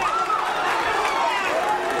 4-4.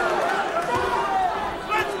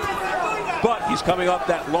 Muriqi's coming off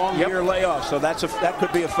that long year layoff, so that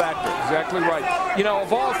could be a factor. Exactly right. You know,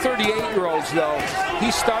 of all 38-year-olds, though,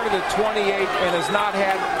 he started at 28 and has not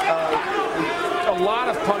had a lot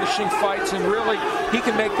of punishing fights, and really, he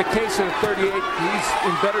can make the case at 38. He's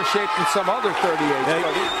in better shape than some other 38s. Yeah,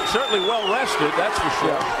 he's certainly well rested, that's for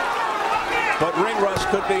sure. But ring rust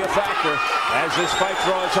could be a factor as this fight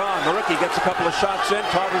draws on. Muriqi gets a couple of shots in.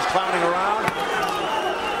 Tarver's clowning around.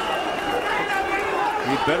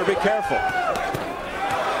 He'd better be careful.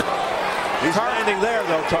 He's landing there,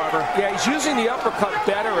 though, Tarver. Yeah, he's using the uppercut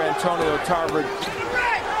better, Antonio Tarver.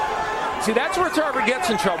 See, that's where Tarver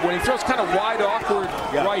gets in trouble, when he throws kind of wide, awkward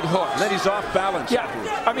right hooks. And then he's off balance. Yeah,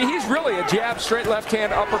 I mean, he's really a jab, straight left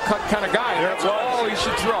hand, uppercut kind of guy. That's all he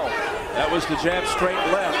should throw. That was the jab, straight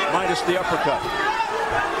left, minus the uppercut.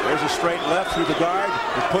 There's a straight left through the guard.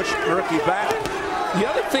 He pushed Muriqi back. The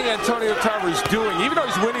other thing Antonio Tarver is doing, even though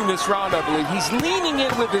he's winning this round, I believe, he's leaning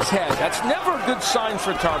in with his head. That's never a good sign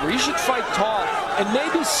for Tarver. He should fight tall, and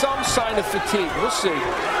maybe some sign of fatigue. We'll see.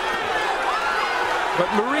 But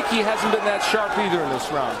Muriqi hasn't been that sharp either in this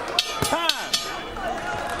round. Time.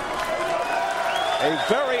 A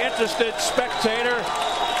very interested spectator,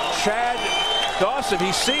 Chad Dawson.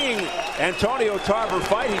 He's seeing Antonio Tarver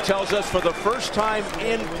fight, he tells us, for the first time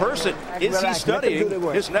in person. Is he studying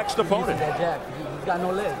his next opponent? He's got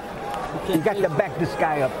no legs. You got to back this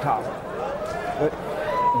guy up top.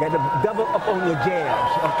 You got to double up on your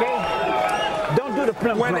jabs, okay? Don't do the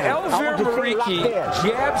plim-plam. When Elvir Muriqi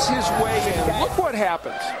jabs his way in, look what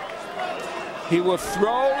happens. He will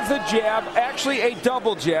throw the jab, actually a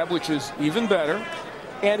double jab, which is even better.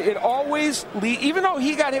 And it always, even though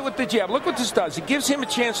he got hit with the jab, look what this does. It gives him a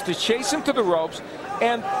chance to chase him to the ropes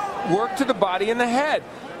and work to the body and the head.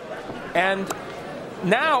 And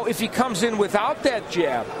now, if he comes in without that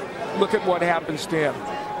jab, look at what happens to him.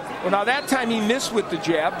 Well, now that time he missed with the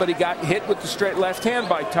jab, but he got hit with the straight left hand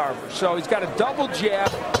by Tarver. So he's got a double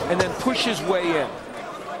jab and then push his way in.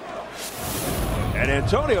 And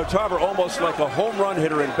Antonio Tarver, almost like a home run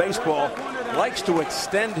hitter in baseball, likes to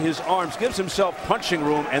extend his arms, gives himself punching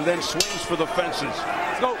room, and then swings for the fences.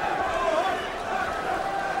 Go.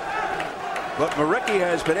 But Muriqi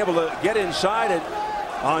has been able to get inside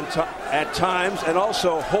at times and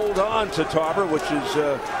also hold on to Tarver, which is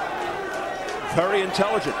very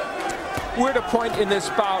intelligent. We're at a point in this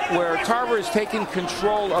bout where Tarver is taking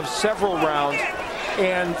control of several rounds,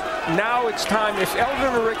 and now it's time. If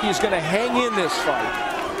Elvir Muriqi is going to hang in this fight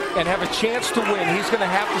and have a chance to win, he's going to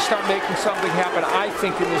have to start making something happen, I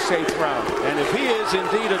think, in this 8th round. And if he is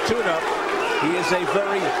indeed a tune-up, he is a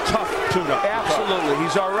very tough tune-up. Absolutely.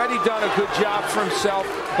 He's already done a good job for himself,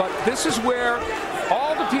 but this is where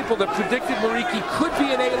all the people that predicted Muriqi could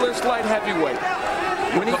be an A-list light heavyweight.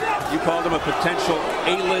 You called him a potential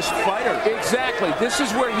A-list fighter. Exactly. This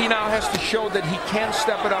is where he now has to show that he can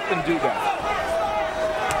step it up and do that.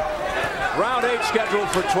 Round 8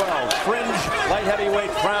 scheduled for 12. Fringe light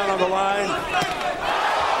heavyweight crown on the line.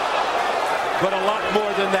 But a lot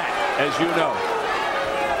more than that, as you know.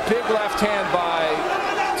 Big left hand by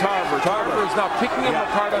Tarver. Tarver is now picking him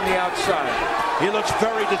apart on the outside. He looks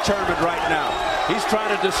very determined right now. He's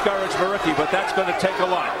trying to discourage Muriqi, but that's going to take a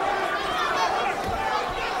lot.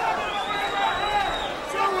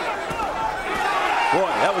 Boy,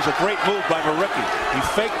 that was a great move by Muriqi. He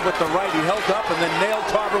faked with the right, he held up, and then nailed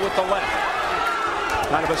Tarver with the left.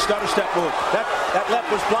 Kind of a stutter step move. That left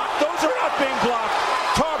was blocked. Those are not being blocked.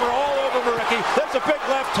 Tarver all over Muriqi. There's a big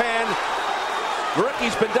left hand.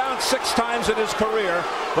 Muriqi's been down 6 times in his career,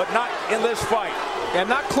 but not in this fight. And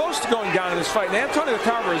not close to going down in this fight. And Antonio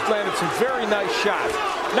Tarver has landed some very nice shots.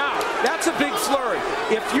 Now, that's a big flurry.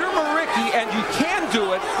 If you're Muriqi and you can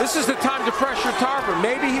do it, this is the time to pressure Tarver.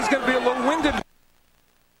 Maybe he's going to be a little winded.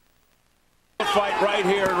 Fight right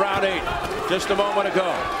here in round 8, just a moment ago.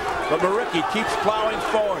 But Muriqi keeps plowing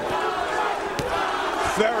forward.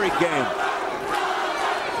 Very game.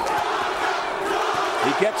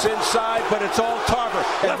 He gets inside, but it's all Tarver.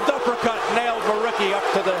 Left uppercut nailed Muriqi up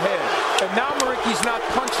to the head. And now Muriqi's not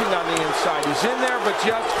punching on the inside. He's in there, but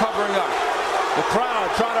just covering up. The crowd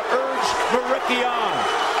trying to urge Muriqi on.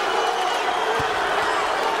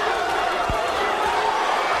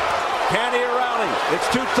 Can he rally? It's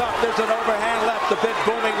too tough. There's an overhand left, the big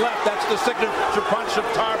booming left. That's the signature punch of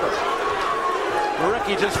Tarver.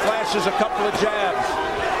 Muriqi just flashes a couple of jabs.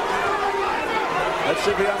 Let's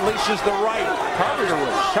see if he unleashes the right.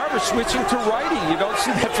 Tarver switching to righty. You don't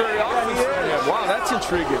see that very often. Yeah, wow, that's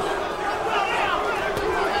intriguing.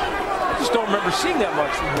 I just don't remember seeing that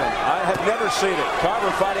much from him. I have never seen it.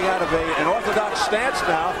 Tarver fighting out of an orthodox stance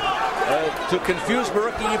now to confuse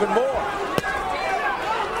Muriqi even more.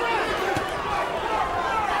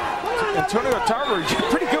 Antonio Tarver is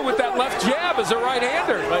pretty good with that left jab as a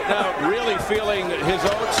right-hander. Right now, really feeling his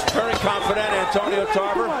oats. Very confident, Antonio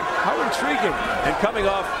Tarver. How intriguing. And coming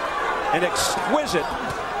off an exquisite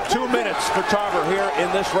 2 minutes for Tarver here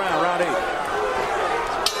in this round, round 8.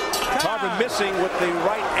 Tarver missing with the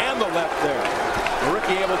right and the left there.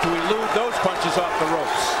 Muriqi able to elude those punches off the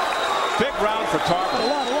ropes. Big round for Tarver.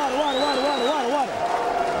 Water.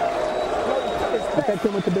 You take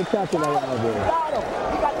too much big shots in that round, dude.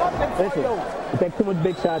 Listen, you take too much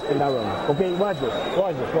big shots in that round. Okay, watch this.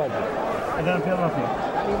 I don't feel nothing.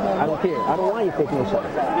 I don't care. I don't want you to take no shots.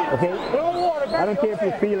 Okay? I don't care if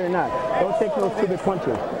you feel or not. Don't take no stupid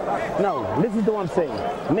punches. No, listen to what I'm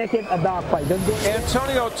saying. Make it a dog fight.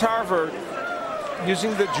 Antonio Tarver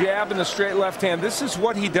using the jab and the straight left hand. This is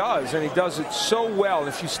what he does, and he does it so well.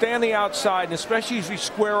 If you stay on the outside, and especially if you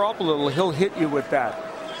square up a little, he'll hit you with that.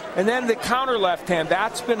 And then the counter left hand,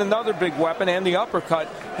 that's been another big weapon, and the uppercut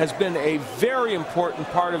has been a very important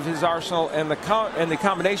part of his arsenal, and the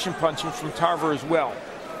combination punching from Tarver as well.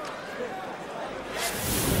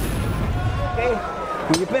 Okay,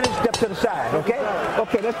 when you finish, step to the side, okay?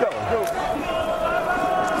 Okay, let's go.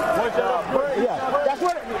 Yeah, that's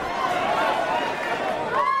what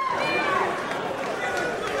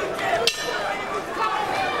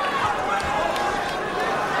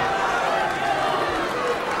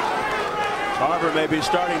Tarver may be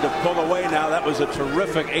starting to pull away now. That was a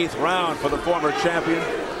terrific 8th round for the former champion.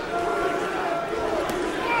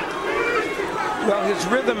 Well, his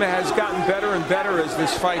rhythm has gotten better and better as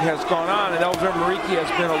this fight has gone on, and Elvir Muriqi has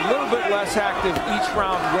been a little bit less active each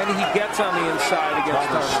round when he gets on the inside against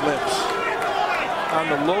Tarver. Slips on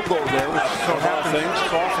the logo there, which so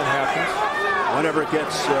often happens. Whenever it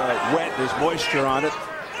gets wet, there's moisture on it.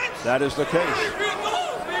 That is the case.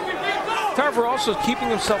 Tarver also keeping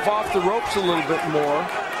himself off the ropes a little bit more,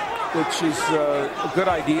 which is a good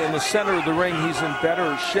idea. In the center of the ring, he's in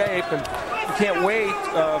better shape, and you can't wait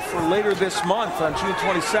for later this month on June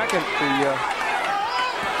 22nd, the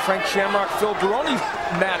Frank Shamrock-Phil Baroni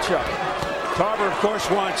matchup. Tarver, of course,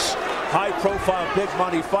 wants high-profile,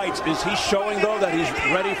 big-money fights. Is he showing, though, that he's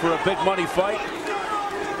ready for a big-money fight?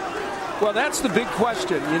 Well, that's the big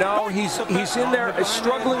question. You know, he's in there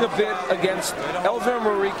struggling a bit against Elvir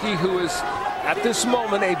Muriqi, who is at this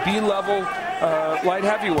moment a B-level light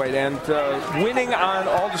heavyweight, and winning on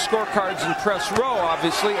all the scorecards in press row,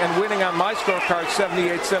 obviously, and winning on my scorecard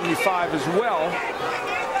 78-75 as well.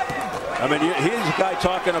 I mean, here's a guy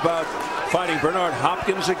talking about fighting Bernard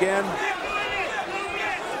Hopkins again.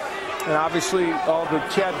 And obviously, all the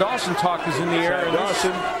Chad Dawson talk is in the air in this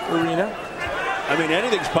arena. I mean,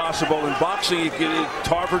 anything's possible in boxing.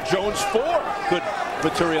 Tarver Jones 4 could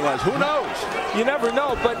materialize. Who knows? You never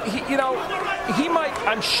know, but he might,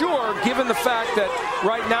 I'm sure, given the fact that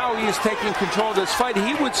right now he is taking control of this fight,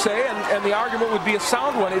 he would say, and the argument would be a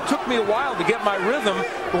sound one, it took me a while to get my rhythm,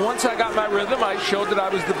 but once I got my rhythm, I showed that I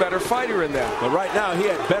was the better fighter in that. But right now, he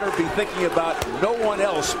had better be thinking about no one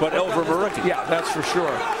else but Elvir Muriqi. Yeah, that's for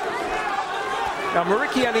sure. Now,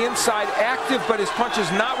 Muriqi on the inside, active, but his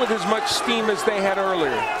punches not with as much steam as they had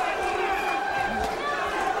earlier.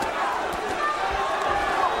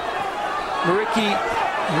 Muriqi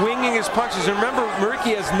winging his punches. And remember,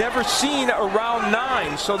 Muriqi has never seen a round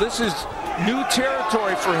 9, so this is new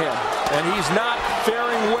territory for him, and he's not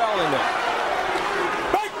faring well in it.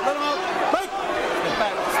 Break! Let him out! Break!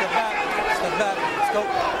 Step back, let's go.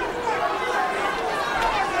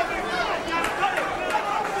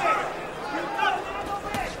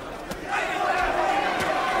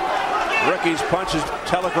 Muriqi's punches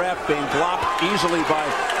telegraphed, being blocked easily by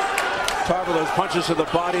Tarver. Those punches to the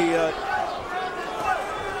body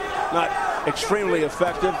not extremely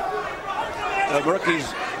effective.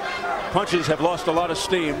 Muriqi's punches have lost a lot of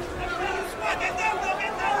steam.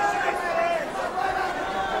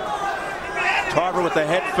 Tarver with the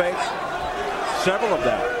head fake, several of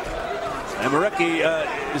them. And Muriqi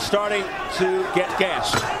is starting to get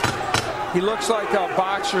gassed. He looks like a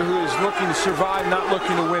boxer who is looking to survive, not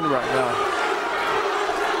looking to win right now.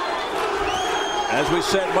 As we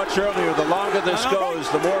said much earlier, the longer this goes,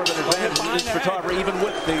 the more of an advantage it is for Tarver, even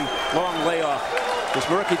with the long layoff. Because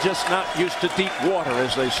Muriqi just not used to deep water,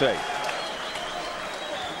 as they say.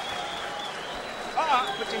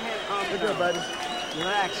 Put your hand on. Good, buddy.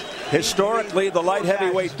 Relax. Historically, the light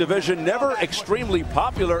heavyweight division never extremely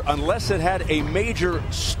popular unless it had a major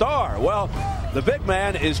star. Well, the big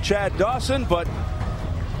man is Chad Dawson, but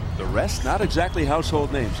The rest, not exactly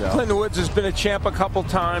household names, Al. Clinton Woods has been a champ a couple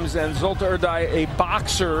times, and Zolta Erdai, a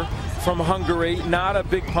boxer from Hungary, not a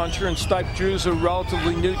big puncher, and Stipe Drew's a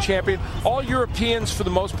relatively new champion. All Europeans for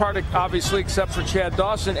the most part, obviously, except for Chad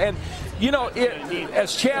Dawson. And, you know,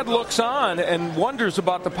 as Chad looks on and wonders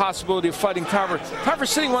about the possibility of fighting Tarver, Tarver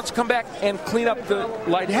City wants to come back and clean up the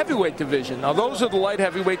light heavyweight division. Now, those are the light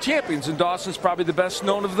heavyweight champions, and Dawson's probably the best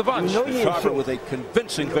known of the bunch. Tarver with a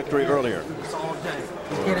convincing victory earlier.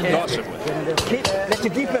 Dawson with it. Let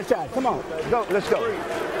your defense out. Come on. Go. Let's go.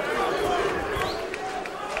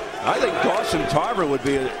 I think Dawson Tarver would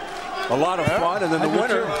be a lot of fun, and then the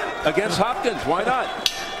winner against Hopkins. Why not?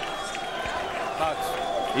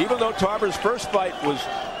 Even though Tarver's first fight was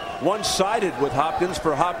one-sided with Hopkins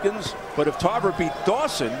for Hopkins, but if Tarver beat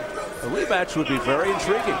Dawson, the rematch would be very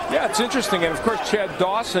intriguing. Yeah, it's interesting, and of course Chad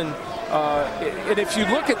Dawson. And if you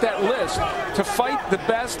look at that list, to fight the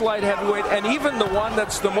best light heavyweight, and even the one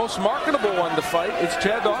that's the most marketable one to fight, it's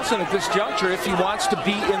Chad Dawson at this juncture if he wants to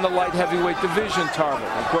be in the light heavyweight division, Tarver.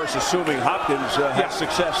 Of course, assuming Hopkins has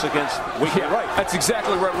success against Winky Wright. That's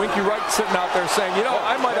exactly right. Winky Wright sitting out there saying, you know,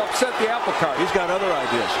 I might upset the apple cart. He's got other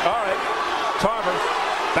ideas. All right, Tarver,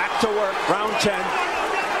 back to work, round 10.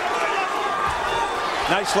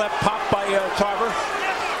 Nice left pop by Tarver.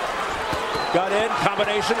 Got in,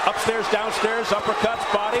 combination, upstairs, downstairs, uppercuts,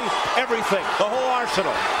 body, everything, the whole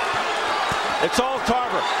arsenal. It's all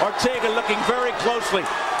Tarver. Ortega looking very closely.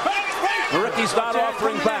 Muriqi's not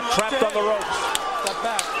offering back, trapped on the ropes.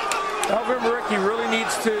 Elvir Muriqi really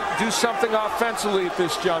needs to do something offensively at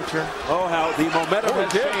this juncture. Oh, how the momentum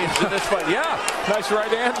has changed in this fight. Yeah. Nice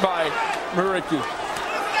right hand by Muriqi.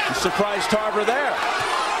 He surprised Tarver there.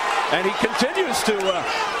 And he continues to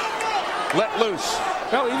let loose.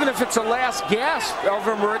 Well, even if it's a last gasp,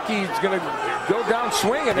 Elvir Muriqi is going to go down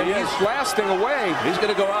swinging, and he's blasting away. He's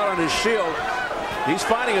going to go out on his shield. He's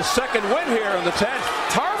finding a second win here in the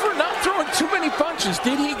 10th. Tarver not throwing too many punches.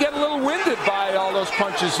 Did he get a little winded by all those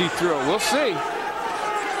punches he threw? We'll see.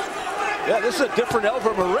 Yeah, this is a different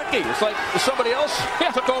Elvir Muriqi. It's like somebody else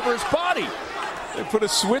took over his body. They put a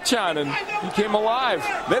switch on and he came alive.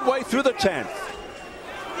 Midway through the 10th.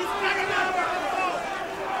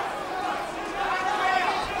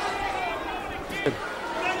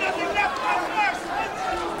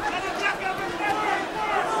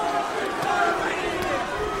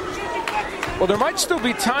 Well, there might still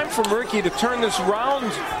be time for Muriqi to turn this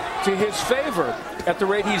round to his favor at the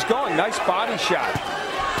rate he's going. Nice body shot.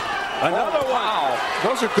 Another one. Wow.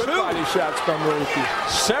 Those are good body shots by Muriqi.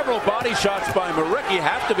 Several body shots by Muriqi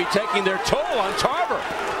have to be taking their toll on Tarver.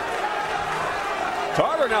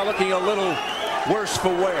 Tarver now looking a little worse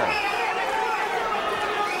for wear.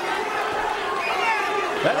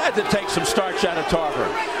 That had to take some starch out of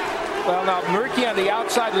Tarver. Well, now, Muriqi on the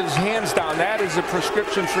outside with his hands down, that is a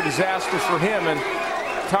prescription for disaster for him. And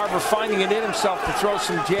Tarver finding it in himself to throw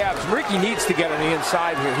some jabs. Muriqi needs to get on the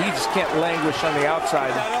inside here. He just can't languish on the outside.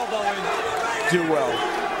 Do well.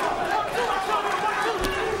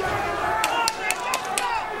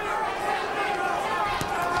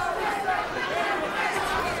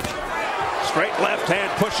 Straight left hand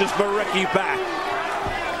pushes Muriqi back.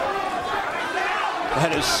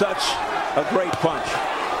 That is such a great punch.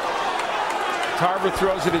 Tarver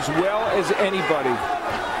throws it as well as anybody.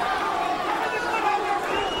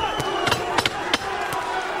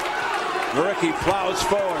 Muriqi plows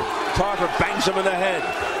forward. Tarver bangs him in the head.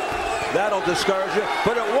 That'll discourage you,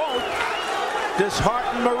 but it won't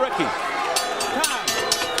dishearten Muriqi.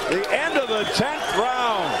 The end of the 10th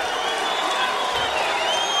round.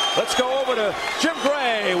 Let's go over to Jim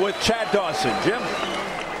Gray with Chad Dawson. Jim?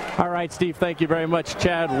 All right, Steve, thank you very much.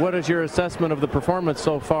 Chad, what is your assessment of the performance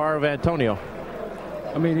so far of Antonio?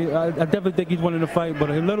 I mean, I definitely think he's winning the fight, but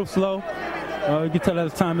a little slow. You can tell that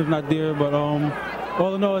his time is not there, but all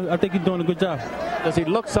in all, I think he's doing a good job. Does he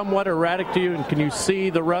look somewhat erratic to you, and can you see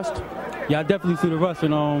the rust? Yeah, I definitely see the rust,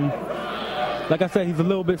 and like I said, he's a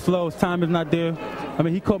little bit slow. His time is not there. I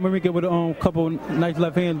mean, he caught Muriqi with a couple nice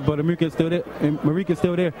left hands, but Muriqi is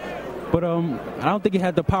still there. But I don't think he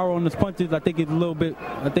had the power on his punches. I think he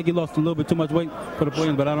lost a little bit too much weight for the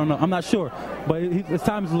point, but I don't know. I'm not sure. But his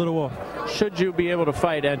time is a little off. Should you be able to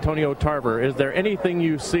fight Antonio Tarver, is there anything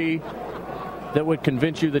you see that would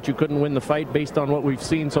convince you that you couldn't win the fight based on what we've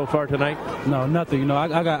seen so far tonight? No, nothing. You know,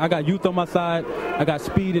 I got youth on my side. I got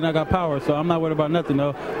speed and I got power, so I'm not worried about nothing.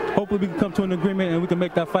 No. Hopefully we can come to an agreement and we can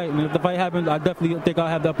make that fight. And if the fight happens, I definitely think I'll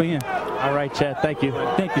have the upper hand. All right, Chad. Thank you.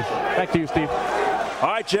 Thank you. Back to you, Steve. All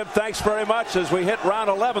right, Jim, thanks very much. As we hit round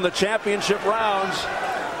 11, the championship rounds,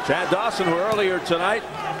 Chad Dawson, who earlier tonight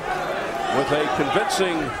with a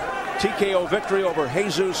convincing TKO victory over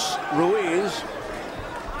Jesus Ruiz,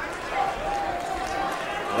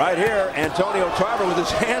 Right here, Antonio Tarver with his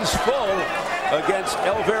hands full against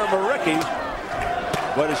Elvir Muriqi.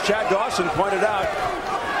 But as Chad Dawson pointed out,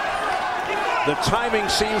 the timing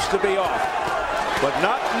seems to be off. But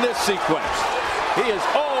not in this sequence. He is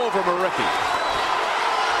all over Muriqi.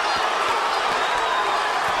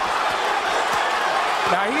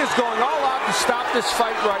 Now he is going all out to stop this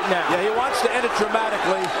fight right now. Yeah, he wants to end it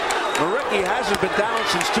dramatically. Muriqi hasn't been down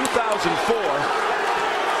since 2004.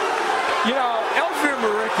 You know, Elvir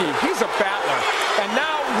Muriqi, he's a battler. And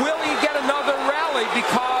now will he get another rally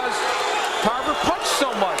because Tarver punched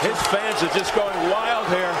so much? His fans are just going wild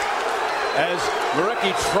here as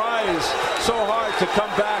Muriqi tries so hard to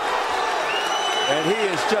come back. And he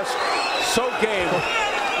is just so game.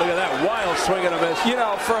 Look at that wild swing and a miss. You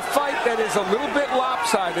know, for a fight that is a little bit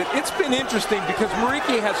lopsided, it's been interesting because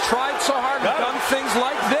Muriqi has tried so hard and done things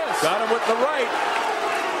like this. Got him with the right.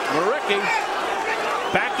 Muriqi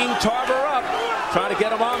backing Tarver up, trying to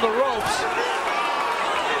get him on the ropes.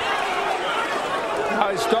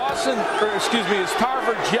 Now is is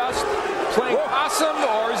Tarver just playing awesome,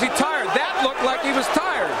 or is he tired? That looked like he was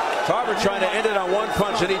tired. Tarver trying to end it on one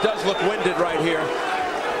punch, and he does look winded right here.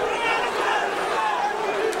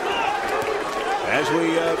 As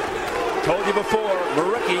we told you before,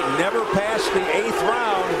 Muriqi never passed the 8th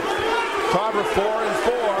round. Tarver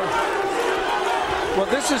 4-4. Well,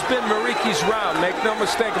 this has been Muriqi's round. Make no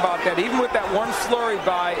mistake about that. Even with that one flurry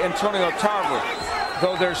by Antonio Tarver,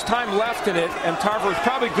 though there's time left in it, and Tarver is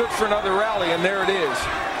probably good for another rally, and there it is.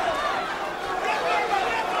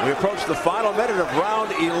 We approach the final minute of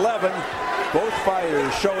round 11. Both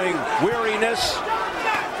fighters showing weariness.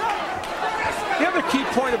 The other key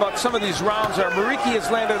point about some of these rounds are Muriqi has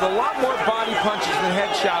landed a lot more body punches than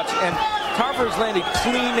headshots, and Tarver has landed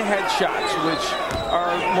clean headshots, which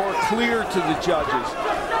are more clear to the judges.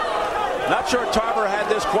 Not sure Tarver had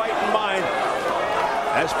this quite in mind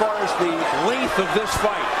as far as the length of this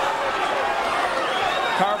fight.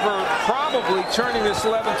 Tarver probably turning this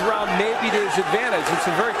 11th round maybe to his advantage. It's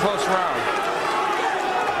a very close round.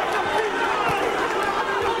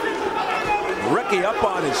 Muriqi up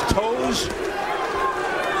on his toes.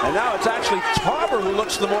 And now it's actually Tarver who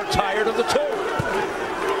looks the more tired of the two.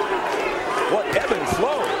 What ebb and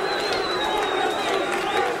flow.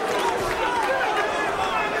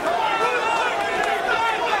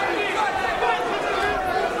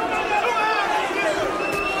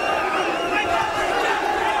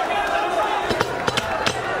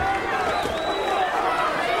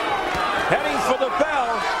 Heading for the bell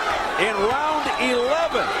in round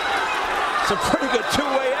 11. Some pretty good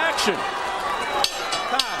two-way action.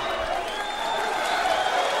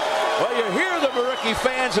 Well, you hear the Muriqi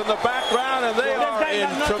fans in the background, and they are in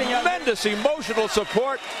tremendous emotional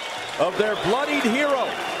support of their bloodied hero.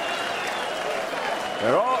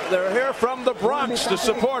 They're here from the Bronx to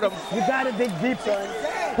support him. You got to dig deep, son.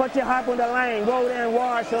 Put your heart on the line. Go there and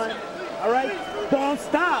war, son. All right? Don't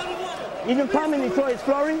stop. You can come in and throw his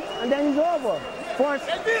flurry, and then he's over.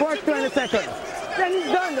 First 20 seconds. Then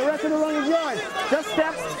he's done. The rest of the run is yours. Just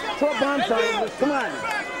step, throw a bomb, son. Come on.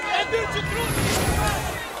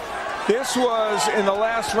 This was, in the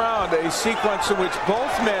last round, a sequence in which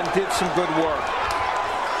both men did some good work.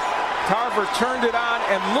 Tarver turned it on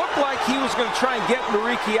and looked like he was going to try and get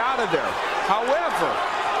Muriqi out of there. However,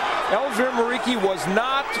 Elvir Muriqi was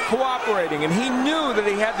not cooperating, and he knew that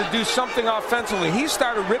he had to do something offensively. He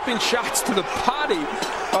started ripping shots to the body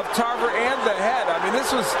of Tarver and the head. I mean,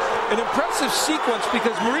 this was an impressive sequence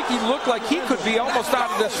because Muriqi looked like he could be almost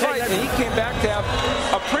out of this fight, and he came back to have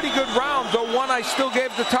a pretty good round, though one I still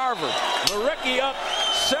gave to Tarver. Muriqi up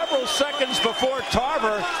several seconds before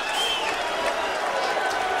Tarver.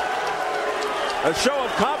 A show of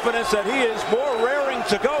confidence that he is more raring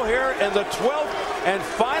to go here in the 12th and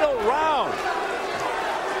final round.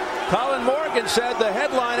 Colin Morgan said the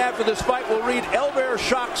headline after this fight will read, Elvir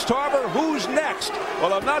shocks Tarver, who's next?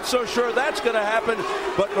 Well, I'm not so sure that's going to happen,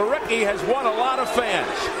 but Muriqi has won a lot of fans.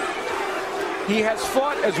 He has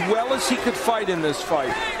fought as well as he could fight in this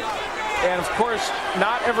fight. And, of course,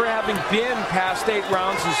 not ever having been past 8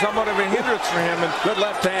 rounds is somewhat of a hindrance for him. And good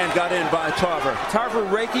left hand got in by Tarver. Tarver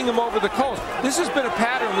raking him over the coast. This has been a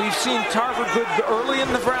pattern. We've seen Tarver good early in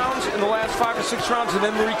the rounds, in the last 5 or 6 rounds, and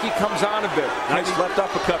then Muriqi comes on a bit. Nice left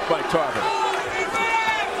uppercut by Tarver.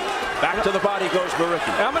 Back to the body goes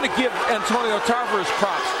Muriqi. I'm going to give Antonio Tarver his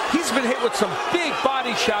props. He's been hit with some big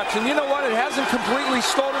body shots, and you know what? It hasn't completely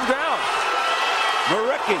slowed him down.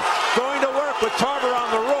 Muriqi going to work with Tarver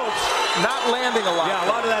on the ropes. Not landing a lot. Yeah,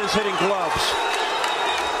 a lot of that is hitting gloves.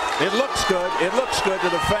 It looks good. It looks good to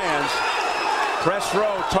the fans. Press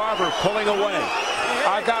row, Tarver pulling away.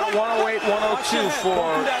 I got 108, 102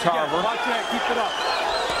 for Tarver. Watch that. Keep it up.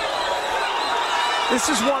 This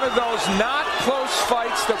is one of those not close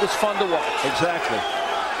fights that was fun to watch. Exactly.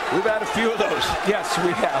 We've had a few of those. Yes,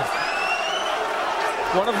 we have.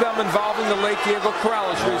 One of them involving the late Diego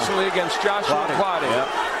Corrales recently against Joshua Clottey. Yep.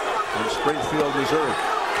 In Springfield, Missouri.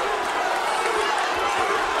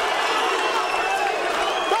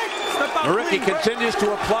 Muriqi continues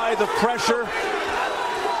to apply the pressure.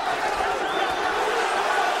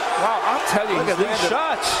 Wow, I'll tell you, look at these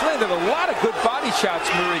shots. Landed a lot of good body shots,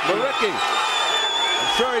 Muriqi.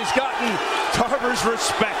 I'm sure he's gotten Tarver's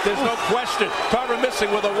respect. There's no question. Tarver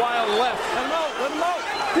missing with a wild left. Let him out, let him out.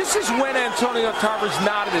 This is when Antonio Tarver's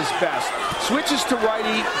not at his best. Switches to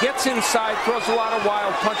righty, gets inside, throws a lot of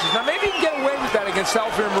wild punches. Now maybe he can get away with that against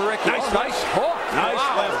Elvir Muriqi. Nice hook. Nice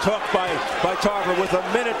left hook by Tarver with a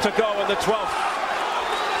minute to go in the 12th.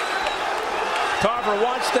 Tarver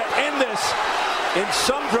wants to end this in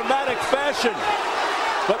some dramatic fashion,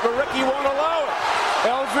 but Muriqi won't allow it.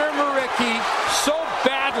 Elvir Muriqi so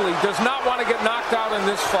badly does not want to get knocked out in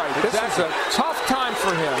this fight. Exactly. This is a tough time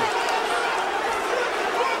for him.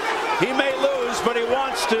 He may lose, but he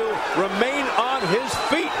wants to remain on his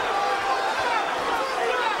feet.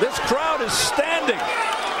 This crowd is standing.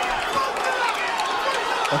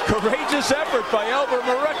 A courageous effort by Elvir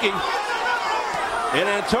Muriqi in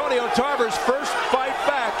Antonio Tarver's first fight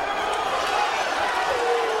back.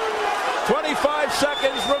 25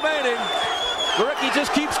 seconds remaining. Muriqi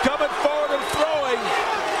just keeps coming forward and throwing.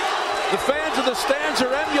 The fans of the stands are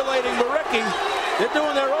emulating Muriqi. They're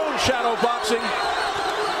doing their own shadow boxing.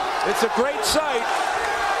 It's a great sight.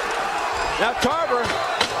 Now Tarver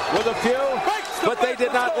with a few, but they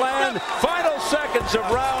did not land. Final seconds of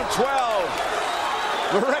round 12.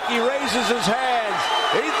 Muriqi raises his hands.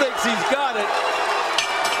 He thinks he's got it.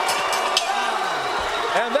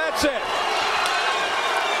 And that's it.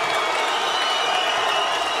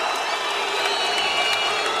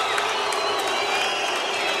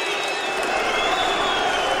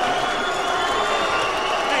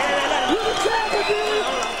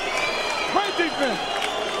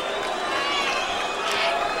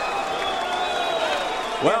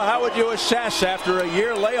 Well, how would you assess after a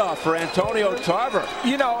year layoff for Antonio Tarver?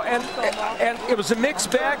 You know, and it was a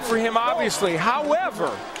mixed bag for him, obviously.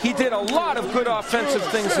 However, he did a lot of good offensive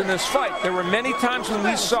things in this fight. There were many times when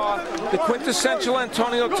we saw the quintessential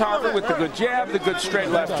Antonio Tarver with the good jab, the good straight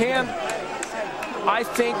left hand. I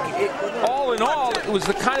think, all in all, it was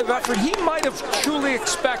the kind of effort he might have truly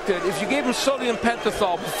expected if you gave him sodium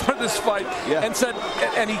pentothal before this fight and said,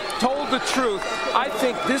 and he told the truth. I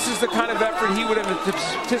think this is the kind of effort he would have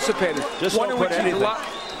anticipated. Just don't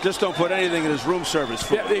put anything in his room service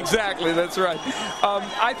food. Yeah, exactly. That's right.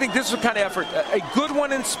 I think this is the kind of effort. A good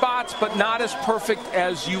one in spots, but not as perfect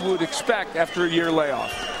as you would expect after a year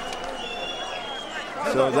layoff.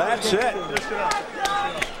 So that's it.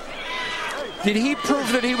 Did he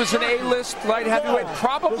prove that he was an A-list light heavyweight?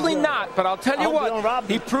 Probably not, but I'll tell you what,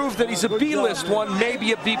 he proved that he's a B-list one,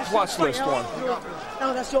 maybe a B-plus list one.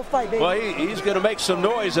 No, that's your fight, baby. Well, he's going to make some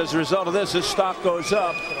noise as a result of this. His stock goes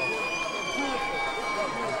up.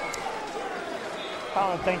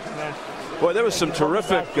 Oh, thank you, man. Boy, there was some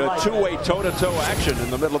terrific two-way toe-to-toe action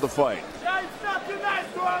in the middle of the fight.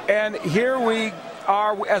 And here we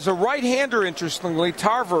are, as a right-hander, interestingly,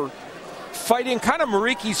 Tarver fighting kind of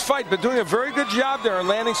Muriqi's fight, but doing a very good job there and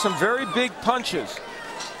landing some very big punches.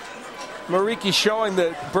 Muriqi showing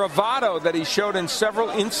the bravado that he showed in several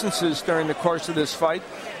instances during the course of this fight.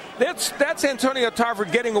 That's Antonio Tarver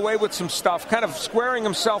getting away with some stuff, kind of squaring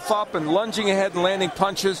himself up and lunging ahead and landing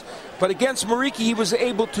punches. But against Muriqi, he was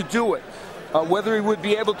able to do it. Whether he would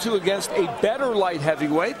be able to against a better light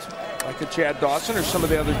heavyweight, like a Chad Dawson or some of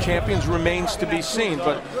the other champions, remains to be seen.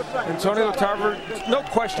 But Antonio Tarver, no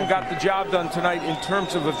question, got the job done tonight in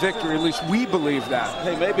terms of a victory. At least we believe that.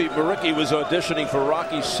 Hey, maybe Muriqi was auditioning for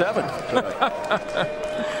Rocky 7 tonight.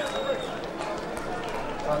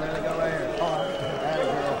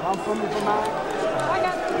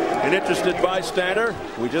 An interested bystander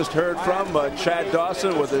we just heard from, Chad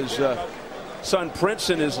Dawson with his son Prince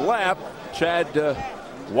in his lap. Chad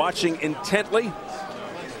watching intently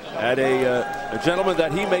at a gentleman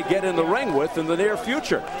that he may get in the ring with in the near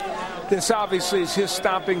future. This obviously is his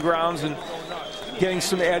stomping grounds and getting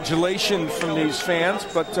some adulation from these fans,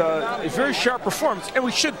 but a very sharp performance. And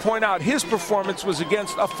we should point out his performance was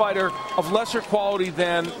against a fighter of lesser quality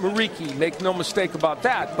than Muriqi. Make no mistake about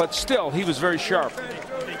that, but still, he was very sharp.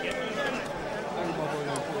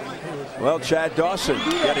 Well, Chad Dawson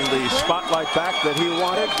getting the spotlight back that he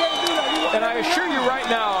wanted. And I assure you right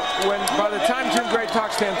now, when by the time Jim Gray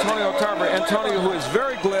talks to Antonio Tarver, Antonio, who is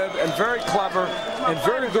very glib and very clever and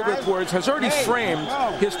very good with words, has already framed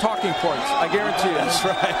his talking points. I guarantee you. That's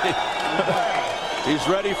right. He's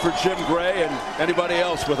ready for Jim Gray and anybody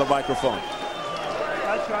else with a microphone.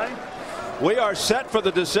 We are set for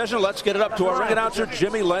the decision. Let's get it up to our ring announcer,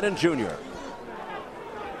 Jimmy Lennon Jr.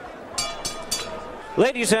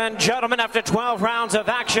 Ladies and gentlemen, after 12 rounds of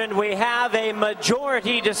action, we have a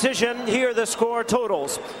majority decision. Here are the score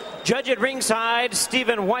totals. Judge at ringside,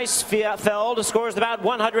 Stephen Weisfeld, scores about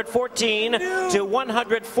 114 to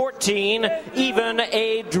 114, even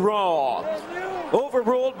a draw.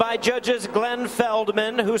 Overruled by judges Glenn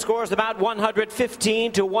Feldman, who scores about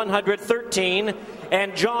 115 to 113,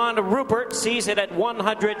 and John Rupert sees it at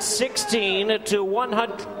 116 to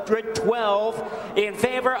 112 in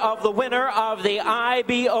favor of the winner of the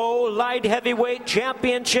IBO Light Heavyweight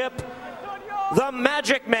Championship, the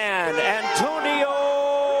Magic Man, Antonio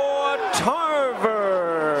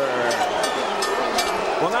Tarver.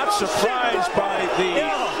 Well, not surprised by the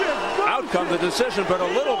outcome, the decision, but a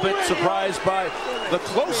little bit surprised by the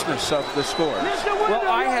closeness of the scores. Well,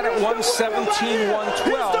 I had it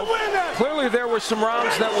 117-112. Clearly there were some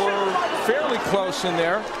rounds that were fairly close in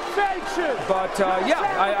there. But yeah,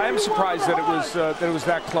 I am surprised that it was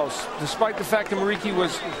that close, despite the fact that Muriqi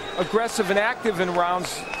was aggressive and active in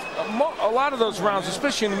rounds. A lot of those rounds,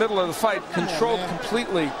 especially in the middle of the fight, controlled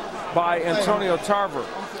completely by Antonio Tarver.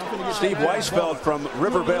 Steve Weisfeld from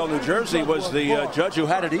Rivervale, New Jersey, was the judge who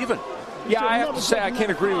had it even. Yeah, I have to say I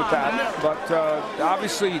can't agree with that. But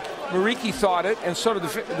obviously Muriqi thought it, and so did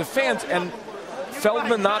the fans. And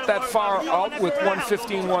Feldman not that far out with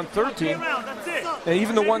 115-113. And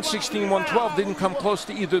even the 116-112 didn't come close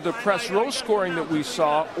to either the press row scoring that we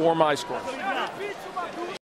saw or my scoring.